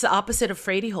 It's the opposite of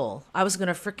Frady Hole. I was going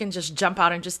to freaking just jump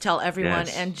out and just tell everyone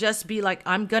Yes. and just be like,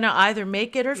 I'm going to either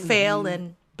make it or fail,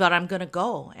 but I'm going to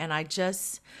go. And I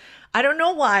don't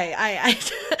know why.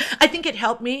 I think it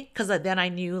helped me because then I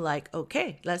knew like,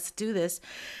 okay, let's do this.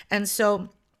 And so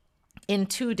in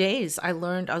 2 days, I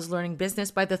was learning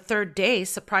business. By the third day,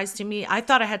 surprise to me, I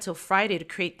thought I had till Friday to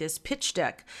create this pitch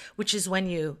deck, which is when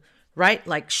you... right?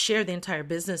 Like share the entire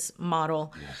business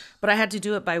model. Yes. But I had to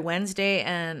do it by Wednesday.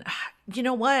 And you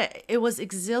know what? It was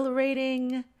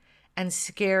exhilarating and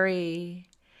scary.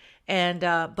 And,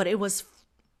 but it was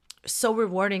so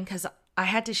rewarding because I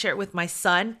had to share it with my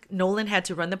son. Nolan had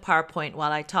to run the PowerPoint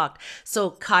while I talked.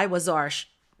 So Kai was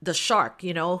the shark,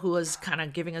 who was kind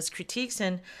of giving us critiques.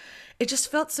 And it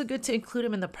just felt so good to include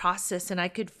him in the process. And I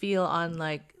could feel on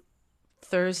like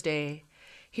Thursday,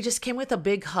 he just came with a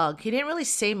big hug. He didn't really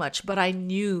say much, but I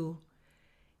knew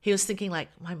he was thinking like,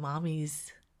 my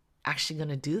mommy's actually going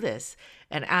to do this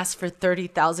and ask for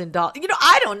 $30,000.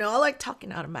 I don't know. I like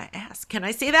talking out of my ass. Can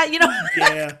I say that?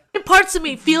 Yeah. Parts of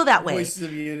me feel that way. Voices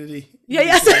of unity. Yeah,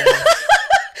 yes.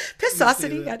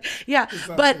 Pissosity. Yeah.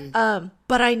 Pissosity.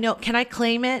 But I know, can I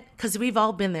claim it? Because we've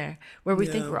all been there where we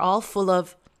think we're all full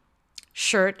of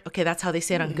shirt. Okay, that's how they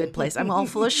say it on Good Place. I'm all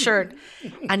full of shirt.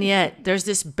 And yet there's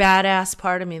this badass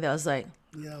part of me that was like,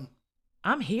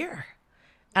 I'm here.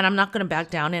 And I'm not going to back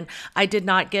down. And I did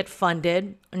not get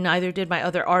funded. Neither did my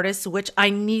other artists, which I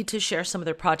need to share some of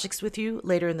their projects with you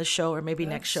later in the show or maybe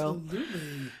next show.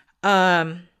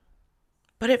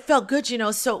 But it felt good,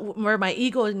 so where my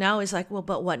ego now is like, well,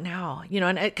 but what now?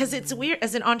 And because it's weird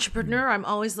as an entrepreneur, I'm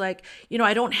always like,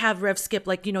 I don't have Rev Skip,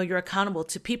 like, you're accountable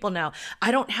to people now.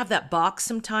 I don't have that box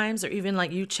sometimes, or even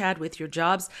like you, Chad, with your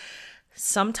jobs.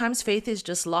 Sometimes faith is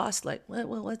just lost. Like, well,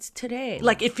 what's today?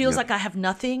 Like, it feels like I have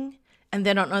nothing. And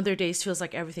then on other days feels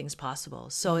like everything's possible.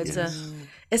 So it's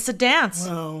a dance.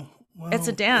 Wow. It's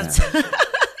a dance.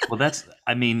 Well,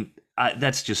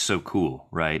 that's just so cool,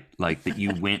 right? Like that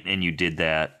you went and you did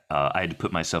that. I had to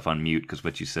put myself on mute because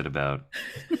what you said about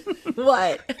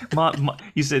What? Mom,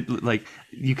 you said like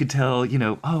you could tell,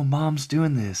 oh, mom's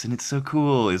doing this and it's so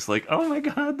cool. It's like, oh my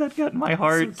God, that got in my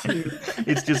heart. So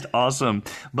it's just awesome.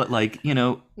 But like,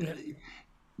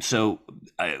 so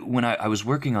when I was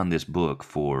working on this book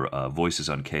for Voices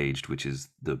Uncaged, which is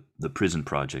the prison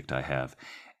project I have,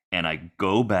 And I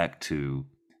go back to,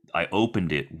 I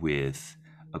opened it with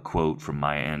a quote from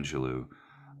Maya Angelou,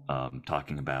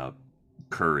 talking about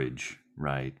courage,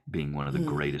 right, being one of the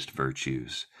greatest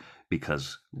virtues.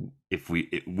 Because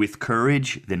with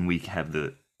courage, then we have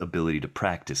the ability to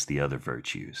practice the other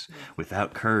virtues.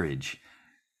 Without courage,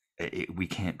 we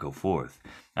can't go forth.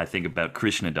 I think about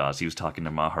Krishna Das. He was talking to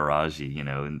Maharaji,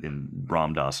 in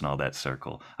Ram Dass and all that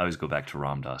circle. I always go back to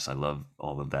Ram Dass. I love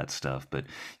all of that stuff. But,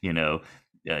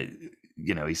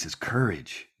 he says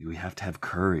courage. We have to have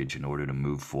courage in order to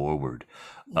move forward.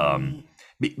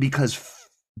 Because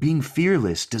being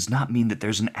fearless does not mean that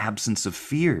there's an absence of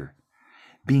fear.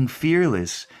 Being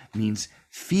fearless means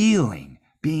feeling,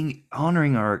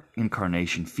 honoring our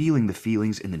incarnation, feeling the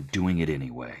feelings, and then doing it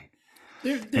anyway.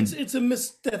 It's a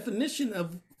misdefinition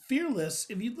of fearless.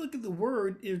 If you look at the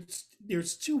word,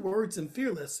 there's two words in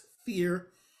fearless: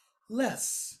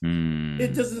 fearless.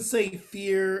 It doesn't say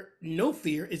fear, no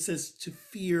fear. It says to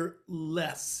fear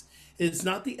less. It's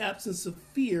not the absence of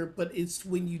fear, but it's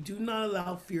when you do not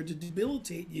allow fear to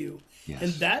debilitate you. Yes.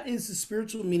 And that is the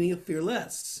spiritual meaning of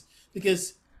fearless.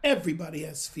 Because everybody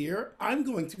has fear. I'm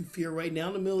going through fear right now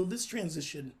in the middle of this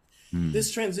transition.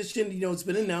 This transition, it's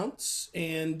been announced,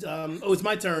 and it's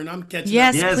my turn. I'm catching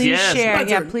up. Yes, please share. My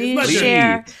turn. Please It's my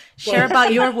share. turn. Share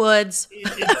about your woods.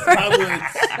 It's my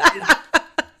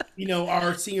woods.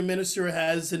 Our senior minister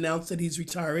has announced that he's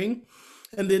retiring,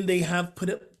 and then they have put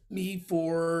up me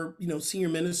for senior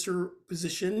minister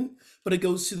position, but it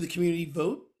goes to the community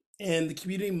vote. And the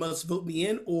community must vote me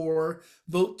in or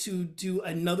vote to do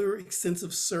another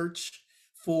extensive search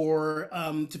for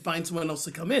to find someone else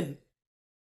to come in.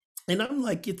 And I'm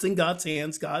like, it's in God's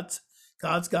hands. God's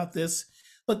got this.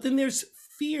 But then there's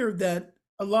fear, that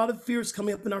a lot of fear is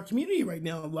coming up in our community right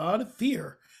now. A lot of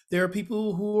fear. There are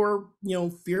people who are,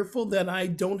 fearful that I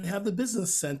don't have the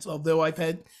business sense, although I've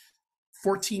had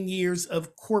 14 years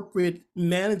of corporate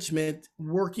management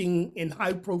working in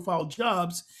high profile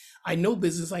jobs. I know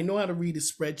business. I know how to read a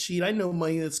spreadsheet. I know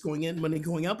money that's going in, money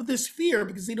going out, but there's fear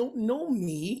because they don't know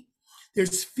me.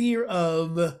 There's fear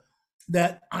of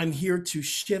that I'm here to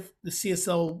shift the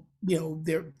CSL,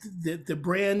 the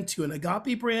brand to an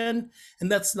Agape brand.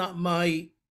 And that's not my,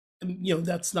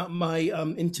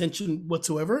 intention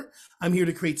whatsoever. I'm here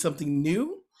to create something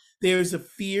new. There's a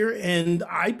fear. And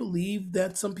I believe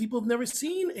that some people have never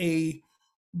seen a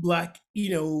Black,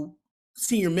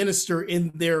 senior minister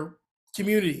in their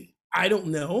community. I don't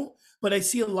know, but I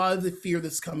see a lot of the fear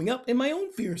that's coming up, and my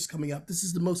own fear is coming up. This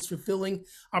is the most fulfilling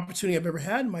opportunity I've ever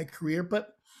had in my career,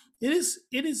 but it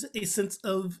is a sense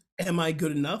of, am I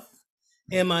good enough?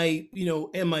 Am I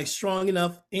strong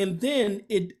enough? And then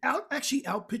it actually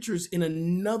outpictures in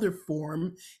another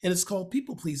form, and it's called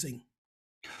people pleasing.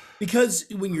 Because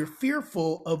when you're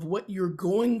fearful of what you're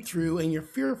going through and you're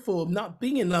fearful of not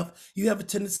being enough, you have a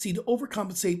tendency to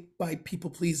overcompensate by people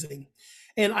pleasing.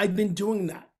 And I've been doing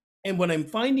that. And what I'm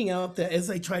finding out that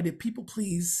as I try to people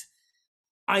please,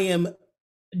 I am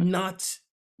not,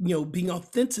 being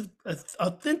authentic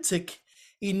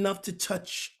enough to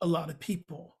touch a lot of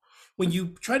people. When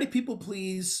you try to people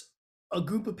please a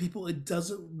group of people, it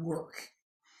doesn't work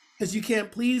because you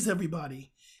can't please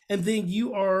everybody. And then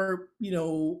you are,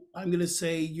 I'm going to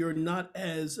say you're not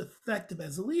as effective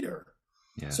as a leader.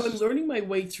 Yes. So I'm learning my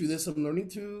way through this. I'm learning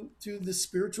through the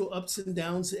spiritual ups and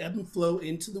downs, the ebb and flow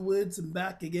into the woods and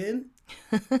back again,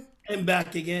 and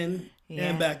back again,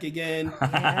 and back again,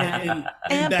 and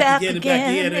back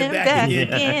again, and back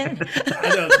again.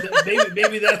 I know,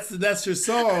 maybe that's her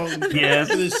song.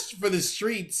 Yes. for the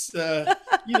streets,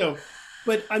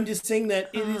 But I'm just saying that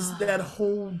it is that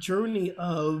whole journey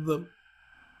of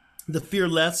the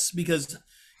fearless, because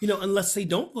unless they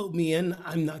don't vote me in,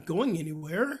 I'm not going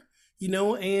anywhere.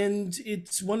 And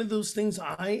it's one of those things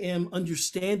I am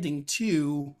understanding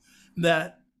too,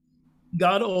 that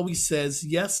God always says,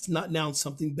 yes, not now,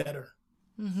 something better.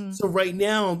 Mm-hmm. So right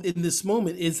now in this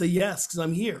moment is a yes, because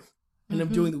I'm here and I'm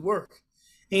doing the work.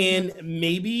 And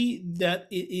maybe that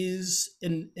it is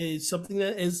something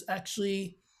that is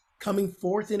actually coming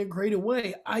forth in a greater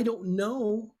way. I don't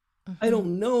know.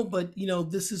 But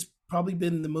this has probably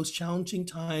been the most challenging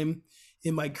time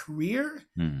in my career,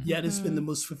 yet it's been the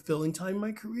most fulfilling time in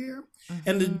my career.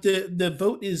 And the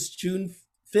vote is June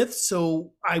 5th,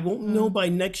 so I won't know by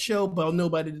next show, but I'll know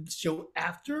by the show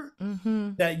after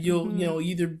that you'll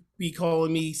either be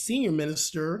calling me senior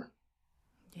minister,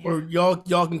 or y'all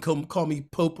can call me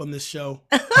Pope on this show.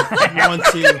 If you want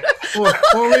to. Or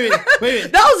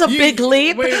wait. That was a big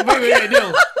leap. Wait,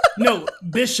 no,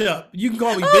 Bishop. You can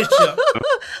call me Bishop.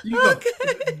 You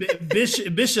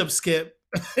can Bishop Skip.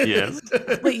 Yes.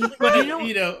 But you know,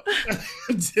 You know,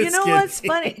 just you know what's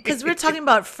kidding. funny? Because we're talking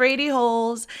about Frady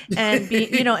holes and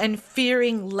being, and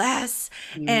fearing less.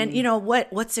 And you know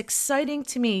what's exciting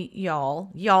to me,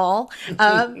 y'all, is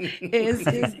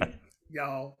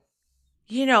Y'all.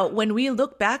 when we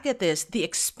look back at this, the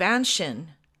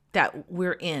expansion that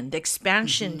we're in, the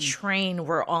expansion train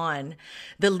we're on,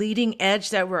 the leading edge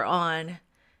that we're on,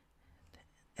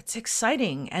 it's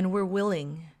exciting, and we're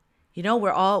willing.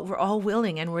 We're all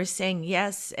willing, and we're saying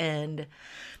yes. And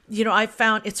I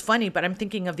found it's funny, but I'm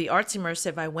thinking of the arts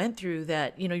immersive I went through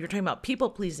that, you're talking about people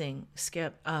pleasing,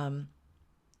 Skip, that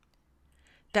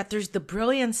there's the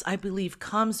brilliance, I believe,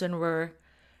 comes when we're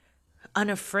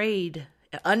unafraid,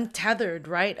 untethered,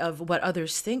 right, of what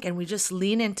others think, and we just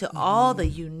lean into all the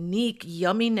unique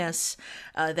yumminess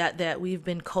that we've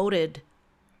been coded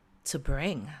to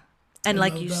bring. And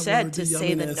like love you that said, word, to the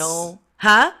say the yumminess. no,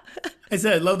 huh? I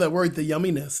said I love that word, the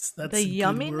yumminess. That's The a good word.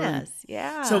 yumminess,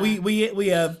 yeah. So we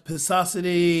have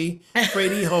Pisosity,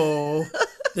 Frady Hole,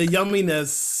 the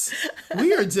yumminess.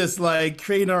 We are just like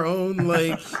creating our own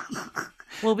well,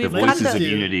 The we've got voices of the.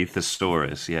 unity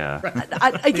thesaurus. Yeah.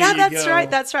 Yeah, you that's go. right.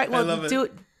 That's right. I Well, love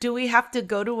do we have to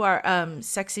go to our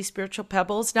sexy spiritual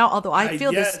pebbles now? Although I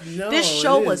feel no, this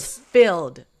show it was is.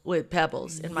 filled with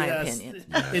pebbles, in my Yes, opinion.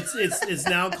 it's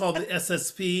now called the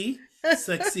SSP,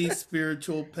 Sexy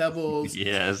Spiritual Pebbles.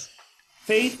 Yes.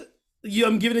 Faith,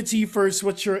 I'm giving it to you first.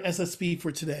 What's your SSP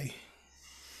for today?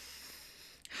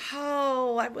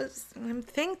 Oh, I'm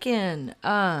thinking.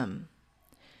 I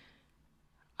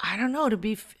don't know,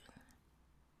 be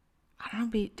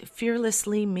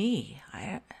fearlessly me.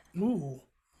 Ooh.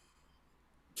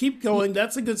 Keep going.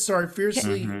 That's a good start.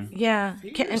 Fiercely. Yeah.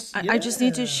 Fierce, I just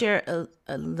need to yeah. share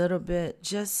a little bit.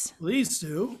 Please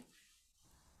do.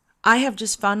 I have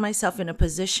just found myself in a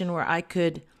position where I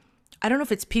don't know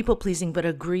if it's people pleasing, but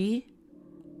agree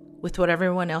with what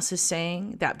everyone else is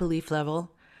saying, that belief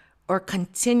level, or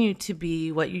continue to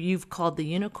be what you've called the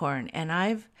unicorn. And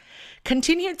I've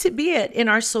continued to be it in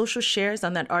our social shares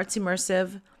on that arts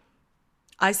immersive.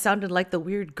 I sounded like the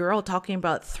weird girl talking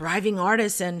about thriving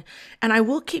artists, and I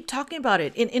will keep talking about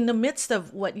it in the midst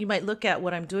of what you might look at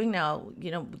what I'm doing now,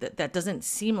 that doesn't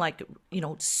seem like,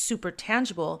 super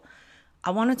tangible.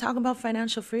 I want to talk about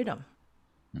financial freedom.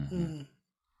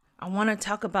 I want to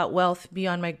talk about wealth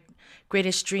beyond my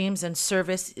greatest dreams and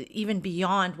service, even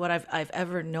beyond what I've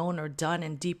ever known or done,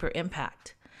 and deeper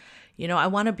impact. I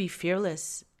want to be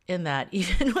fearless in that,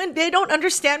 even when they don't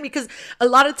understand me, because a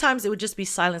lot of times it would just be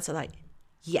silence. I'm like,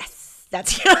 yes,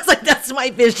 that's that's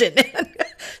my vision.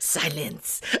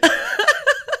 Silence.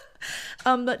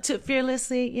 But to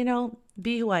fearlessly,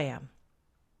 be who I am.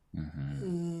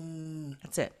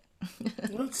 That's it.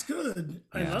 That's good.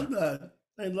 I love that.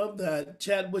 I love that.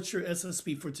 Chad, what's your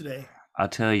SSP for today? I'll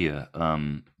tell you,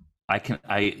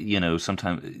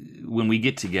 sometimes when we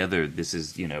get together, this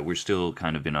is, we're still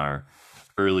kind of in our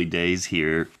early days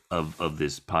here of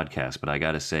this podcast, but I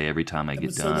got to say, every time I get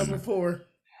Episode done, number 4.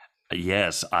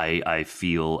 yes, I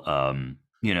feel,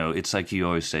 it's like you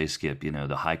always say, Skip,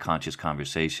 the high conscious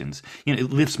conversations,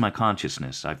 it lifts my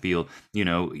consciousness. I feel,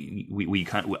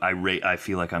 I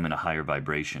feel like I'm in a higher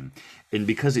vibration. And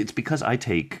because I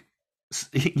take,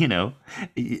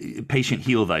 patient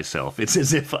heal thyself. It's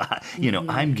as if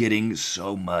I'm getting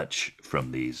so much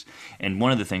from these. And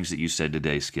one of the things that you said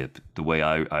today, Skip, the way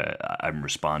I'm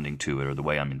responding to it, or the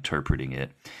way I'm interpreting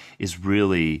it, is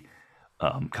really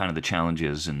kind of the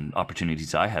challenges and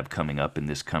opportunities I have coming up in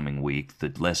this coming week.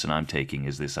 The lesson I'm taking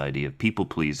is this idea of people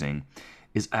pleasing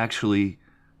is actually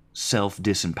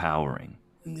self-disempowering.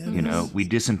 Yes. We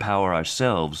disempower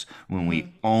ourselves when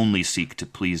we only seek to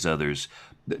please others,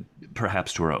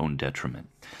 perhaps to our own detriment,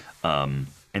 and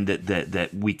that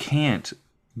we can't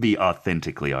be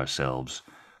authentically ourselves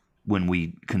when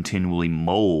we continually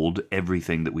mold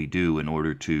everything that we do in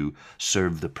order to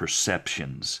serve the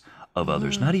perceptions of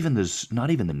others, not even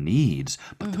the needs,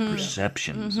 but the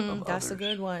perceptions of others. That's a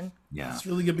good one. Yeah, It's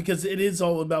really good because it is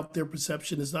all about their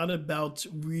perception. It's not about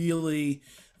really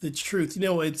the truth.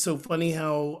 It's so funny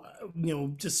how,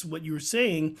 just what you were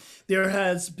saying, there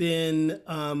has been,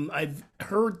 I've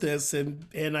heard this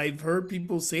and I've heard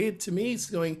people say it to me. It's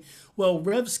going, well,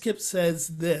 Rev Skip says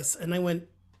this. And I went,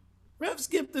 Rev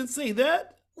Skip didn't say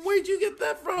that? Where'd you get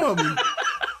that from?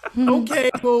 Okay,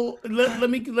 well,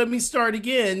 let me start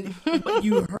again. What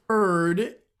you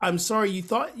heard, I'm sorry, you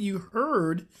thought you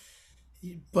heard,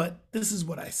 but this is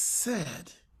what I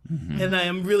said. And I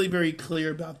am really very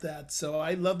clear about that. So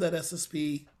I love that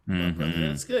SSP. Brother.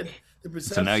 That's good. The So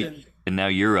perception. now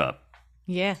you're up.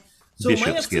 Yeah. So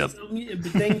Bishop my Skip.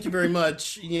 thank you very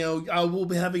much. I will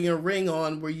be having a ring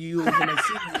on where you, when I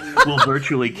see you, We'll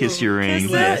virtually kiss your ring.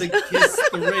 you'll have to kiss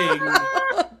the ring.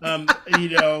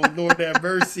 Lord have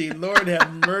mercy. Lord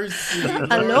have mercy.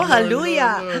 Hello,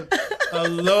 hallelujah.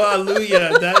 Hello,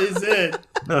 hallelujah. That is it.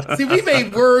 See, we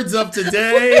made words up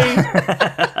today.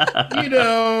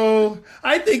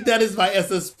 I think that is my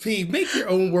SSP. Make your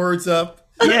own words up.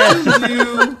 Yeah.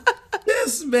 You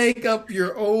just make up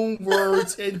your own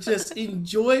words and just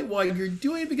enjoy it while you're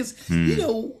doing it. Because,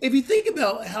 if you think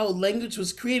about how language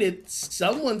was created,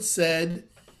 someone said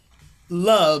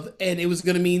love and it was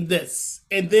going to mean this.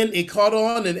 And then it caught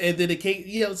on and then it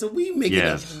came, so we make it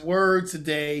up words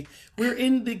today. We're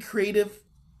in the creative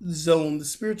zone, the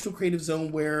spiritual creative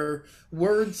zone, where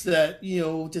words that,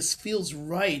 just feels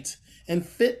right and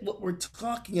fit what we're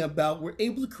talking about, we're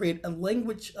able to create a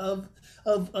language of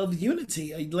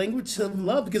unity, a language of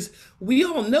love, because we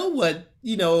all know what,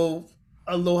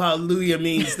 aloha hallelujah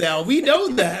means now. We know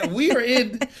that. We are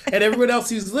in, and everyone else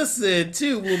who's listening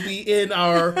too will be in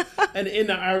our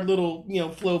little,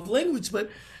 flow of language. But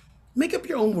make up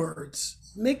your own words.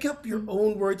 Make up your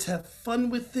own words. Have fun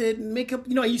with it. Make up,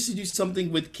 I used to do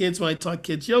something with kids when I taught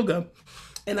kids yoga,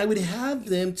 and I would have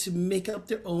them to make up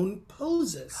their own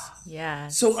poses. Yeah.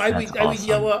 So I would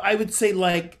yell out, I would say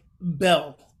like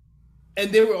bell.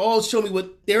 And they would all show me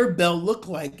what their bell looked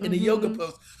like in a yoga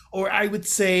pose. Or I would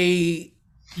say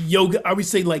yoga, I would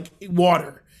say like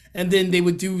water. And then they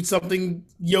would do something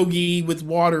yogi with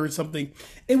water or something.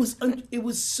 It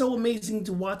was so amazing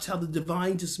to watch how the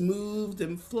divine just moved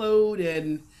and flowed.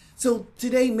 And so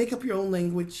today, make up your own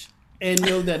language and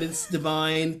know that it's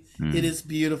divine. It is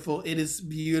beautiful. It is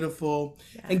beautiful.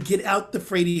 Yeah. And get out the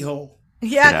Frady hole.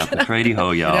 Yeah, get out the Frady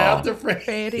hole, y'all. Get out the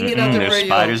Frady. There's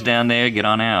spiders down there. Get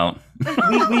on out.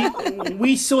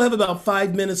 we still have about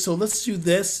 5 minutes, so let's do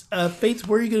this. Faith,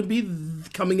 where are you going to be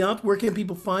coming up? Where can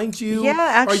people find you? Yeah,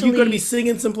 actually, are you going to be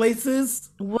singing some places?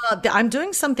 Well, I'm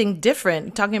doing something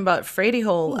different. Talking about Frady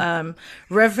Hole,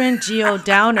 Reverend Geo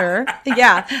Downer.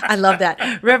 Yeah, I love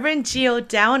that. Reverend Geo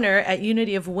Downer at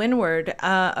Unity of Windward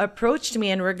approached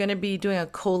me, and we're going to be doing a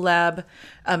collab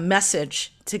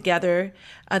message together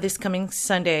this coming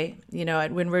Sunday,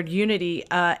 at Windward Unity.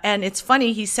 And it's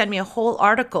funny, he sent me a whole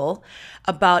article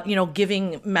about,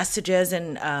 giving messages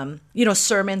and,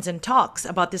 sermons and talks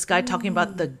about this guy talking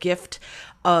about the gift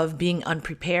of being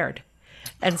unprepared.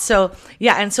 And so,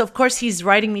 of course he's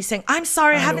writing me saying, I'm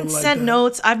sorry, I haven't sent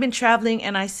notes. I've been traveling.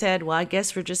 And I said, well, I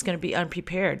guess we're just going to be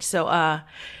unprepared. So,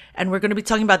 and we're going to be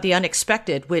talking about the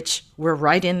unexpected, which we're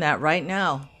right in that right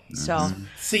now. So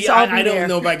see, I don't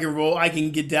know if I can roll. I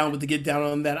can get down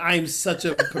on that. I'm such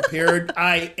a prepared.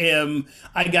 I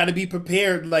got to be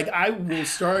prepared. Like I will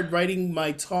start writing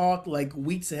my talk like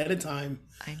weeks ahead of time.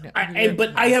 I know.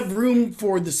 But I have room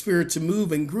for the spirit to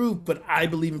move and groove. But I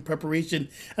believe in preparation,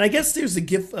 and I guess there's a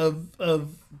gift of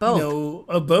both.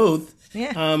 Of both.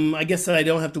 Yeah. I guess that I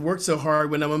don't have to work so hard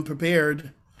when I'm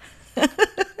unprepared.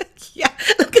 Yeah.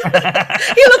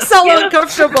 He looks so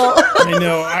uncomfortable. I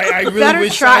know. I really better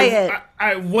wish try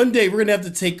it. One day we're gonna have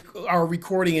to take our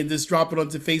recording and just drop it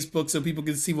onto Facebook so people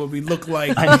can see what we look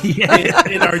like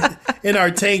in our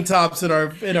tank tops and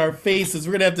our faces.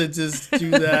 We're gonna have to just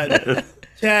do that.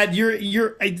 Chad,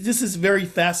 this is very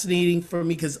fascinating for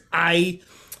me because I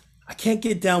can't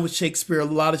get down with Shakespeare. A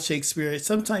lot of Shakespeare.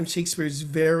 Sometimes Shakespeare is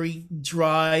very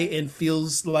dry and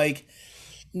feels like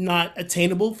not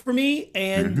attainable for me,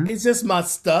 and it's just my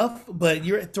stuff. But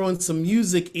you're throwing some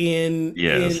music in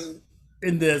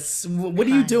this. What are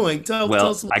you doing? Tell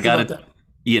us about that.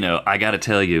 I gotta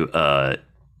tell you,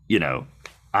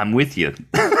 I'm with you.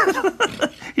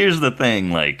 Here's the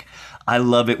thing, like, I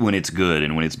love it when it's good,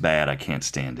 and when it's bad, I can't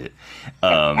stand it.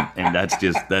 And that's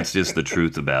just the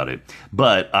truth about it.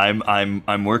 But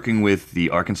I'm working with the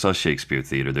Arkansas Shakespeare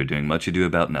Theater. They're doing Much Ado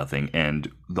About Nothing, and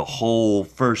the whole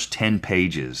first 10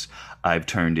 pages I've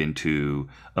turned into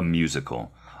a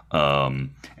musical. And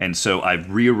so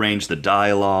I've rearranged the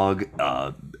dialogue,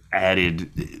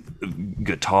 added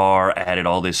guitar, added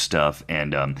all this stuff,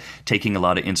 and taking a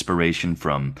lot of inspiration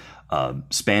from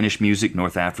Spanish music,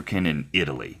 North African, and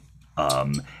Italy.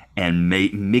 And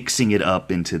mixing it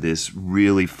up into this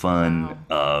really fun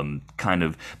kind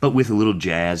of, but with a little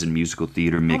jazz and musical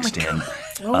theater mixed in.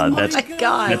 That's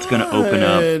going to open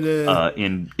up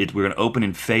we're going to open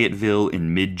in Fayetteville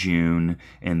in mid-June,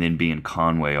 and then be in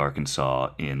Conway,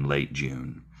 Arkansas in late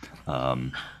June.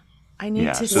 I need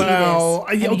to see this.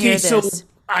 Okay, so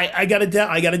I got to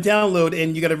download,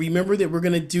 and you got to remember that we're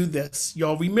going to do this.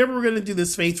 Y'all remember we're going to do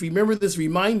this, Faith. Remember this.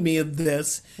 Remind me of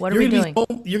this. What are we doing?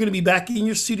 You're going to be back in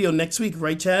your studio next week,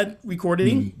 right, Chad?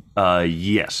 Recording?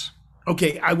 Yes.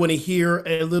 Okay, I want to hear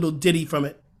a little ditty from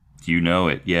it. You know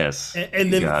it, yes. And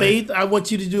You then got Faith, I want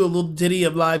you to do a little ditty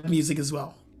of live music as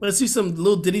well. Let's do some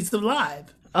little ditties of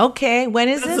live. Okay, when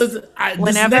is this?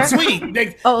 Whenever? This is next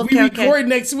week. Oh, okay, we okay. record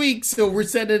next week, so we're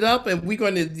setting it up, and you're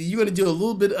going to do a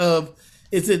little bit of.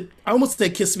 Is it? I almost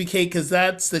said "Kiss Me, Kate" because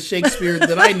that's the Shakespeare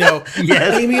that I know.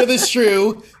 Yes. Tammy of the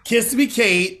Shrew, "Kiss Me,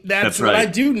 Kate." That's what right.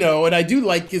 I do know, and I do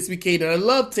like "Kiss Me, Kate," and I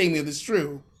love Tammy of the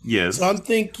Shrew. Yes. So I'm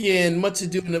thinking Much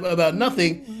Ado About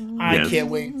Nothing. I Yes. can't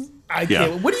wait. I Yeah.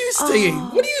 can't wait. What are you singing?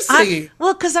 What are you singing?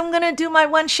 Well, because I'm going to do my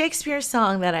one Shakespeare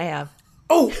song that I have.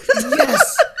 Oh,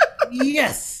 yes.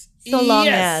 Yes. So long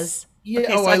yes. as. Yeah.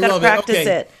 Okay, Oh, so I I've got to love practice it.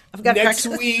 Okay. it. I've got to Next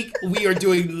practice week, we are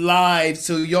doing live.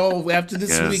 So, y'all, after this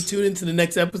Yes. week, tune into the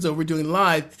next episode. We're doing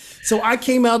live. So, I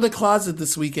came out of the closet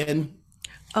this weekend.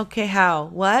 Okay, how?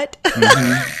 What?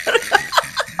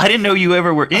 I didn't know you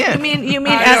ever were in. You mean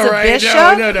I as know, a right?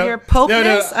 bishop? No. Your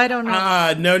popeness? I don't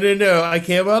know. No. I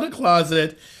came out of the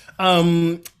closet.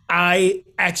 I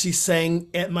actually sang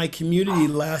at my community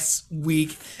last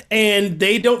week, and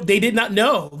they did not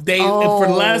know. For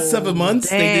the last 7 months,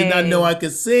 they did not know I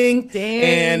could sing. Dang.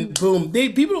 And boom,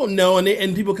 people don't know,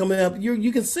 and people coming up,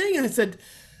 you can sing. And I said,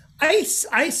 I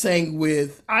sang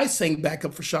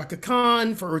backup for Shaka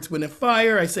Khan, for Earth, Wind and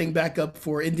Fire. I sang backup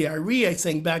for India.Arie. I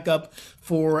sang backup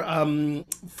for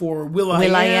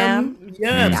will.i.am.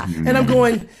 Yeah. And I'm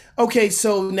going, okay,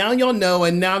 so now y'all know,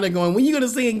 and now they're going, when are you going to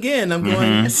sing again? I'm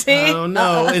going, See? I don't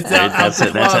know. It's out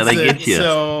the That's how they closet. get you.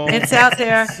 So, It's out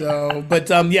there.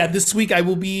 this week I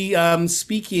will be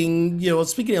speaking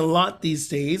a lot these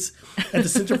days at the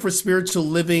Center for Spiritual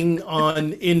Living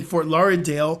in Fort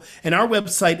Lauderdale, and our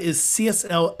website is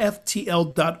cslftl.org,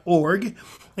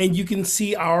 and you can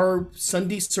see our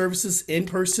Sunday services in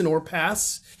person or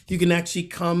past. You can actually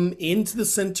come into the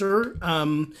center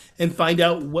and find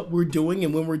out what we're doing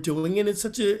and when we're doing it. It's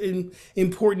such an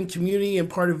important community and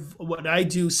part of what I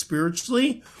do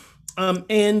spiritually.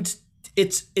 And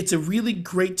it's a really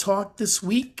great talk this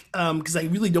week because I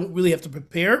really don't have to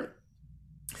prepare.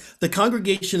 The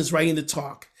congregation is writing the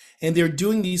talk, and they're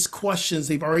doing these questions.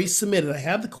 They've already submitted. I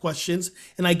have the questions,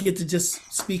 and I get to just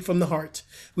speak from the heart.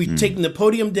 We've taken the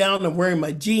podium down. I'm wearing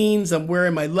my jeans. I'm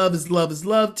wearing my Love is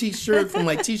Love t-shirt from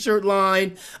my t-shirt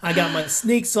line. I got my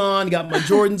sneaks on, got my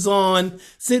Jordans on,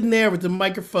 sitting there with the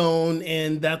microphone,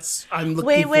 and I'm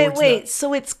looking forward to Wait. that.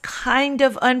 So it's kind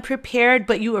of unprepared,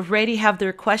 but you already have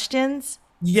their questions?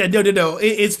 Yeah, no.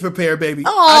 It's prepared, baby.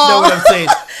 I know what I'm saying.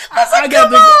 I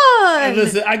got on.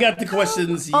 Listen, I got the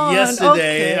questions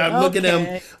yesterday. Okay, I'm looking at them,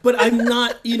 okay. but I'm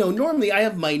not. Normally I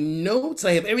have my notes.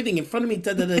 I have everything in front of me.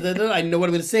 Da, da, da, da, da. I know what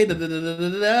I'm going to say. Da, da, da, da,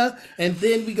 da, da. And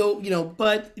then we go.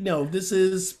 But this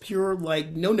is pure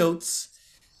no notes.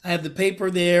 I have the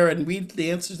paper there and read the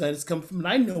answers that it's come from, and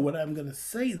I know what I'm going to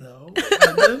say though.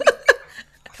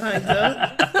 Kind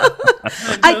of.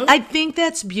 I think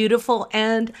that's beautiful.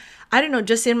 And I don't know,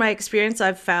 just in my experience,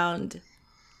 I've found,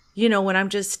 when I'm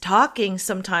just talking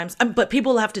sometimes, but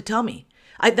people have to tell me.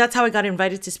 That's how I got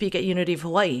invited to speak at Unity of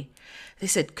Hawaii. They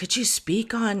said, could you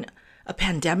speak on a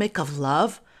pandemic of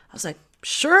love? I was like,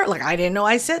 sure. I didn't know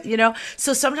I said,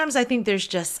 So sometimes I think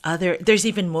there's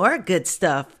even more good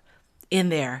stuff in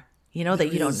there.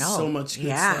 That you don't know. So much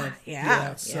good stuff.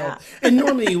 Yeah. And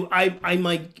normally I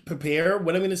might prepare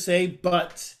what I'm going to say,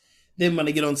 but then when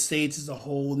I get on stage, it's a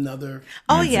whole nother.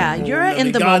 Oh yeah, you're an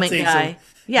in the moment guy.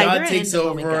 Yeah, God you're an takes in the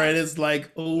moment over, guy. and it's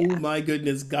like, my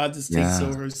goodness, God just takes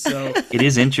over. So it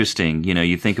is interesting.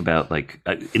 You think about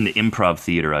in the improv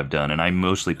theater I've done, and I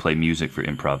mostly play music for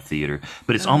improv theater,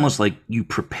 but it's almost like you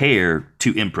prepare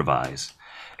to improvise.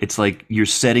 It's like you're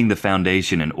setting the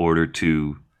foundation in order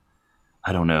to,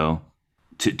 I don't know,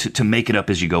 to make it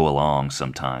up as you go along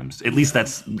sometimes. At least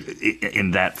that's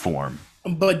in that form.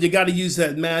 But you got to use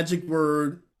that magic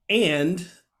word, and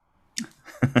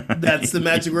that's the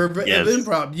magic word for Yes.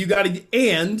 improv. You got to,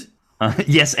 and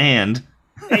Yes, and.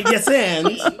 yes, and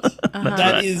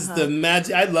that is the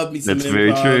magic. I love me some That's improv.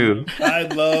 very true. I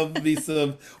love me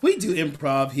some. We do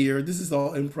improv here. This is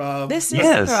all improv. This is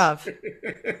Yes. improv.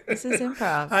 This is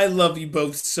improv. I love you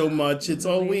both so much. It's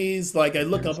always like I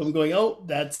look up, I'm going, oh,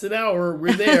 that's an hour.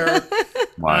 We're there.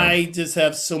 Wow. I just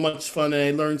have so much fun, and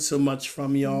I learn so much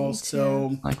from y'all.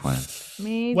 So, Likewise.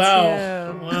 Me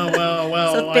wow. too.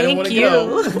 Wow. So I don't want to thank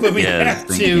go, you. but we Yes, have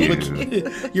thank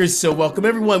to. You're so welcome.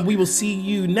 Everyone, we will see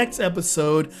you next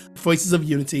episode, Voices of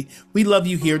Unity. We love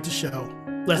you here at the show.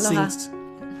 Blessings.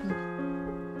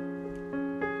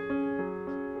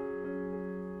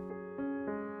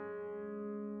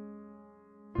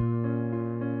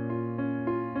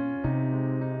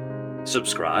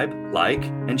 Subscribe, like,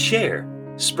 and share.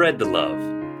 Spread the love.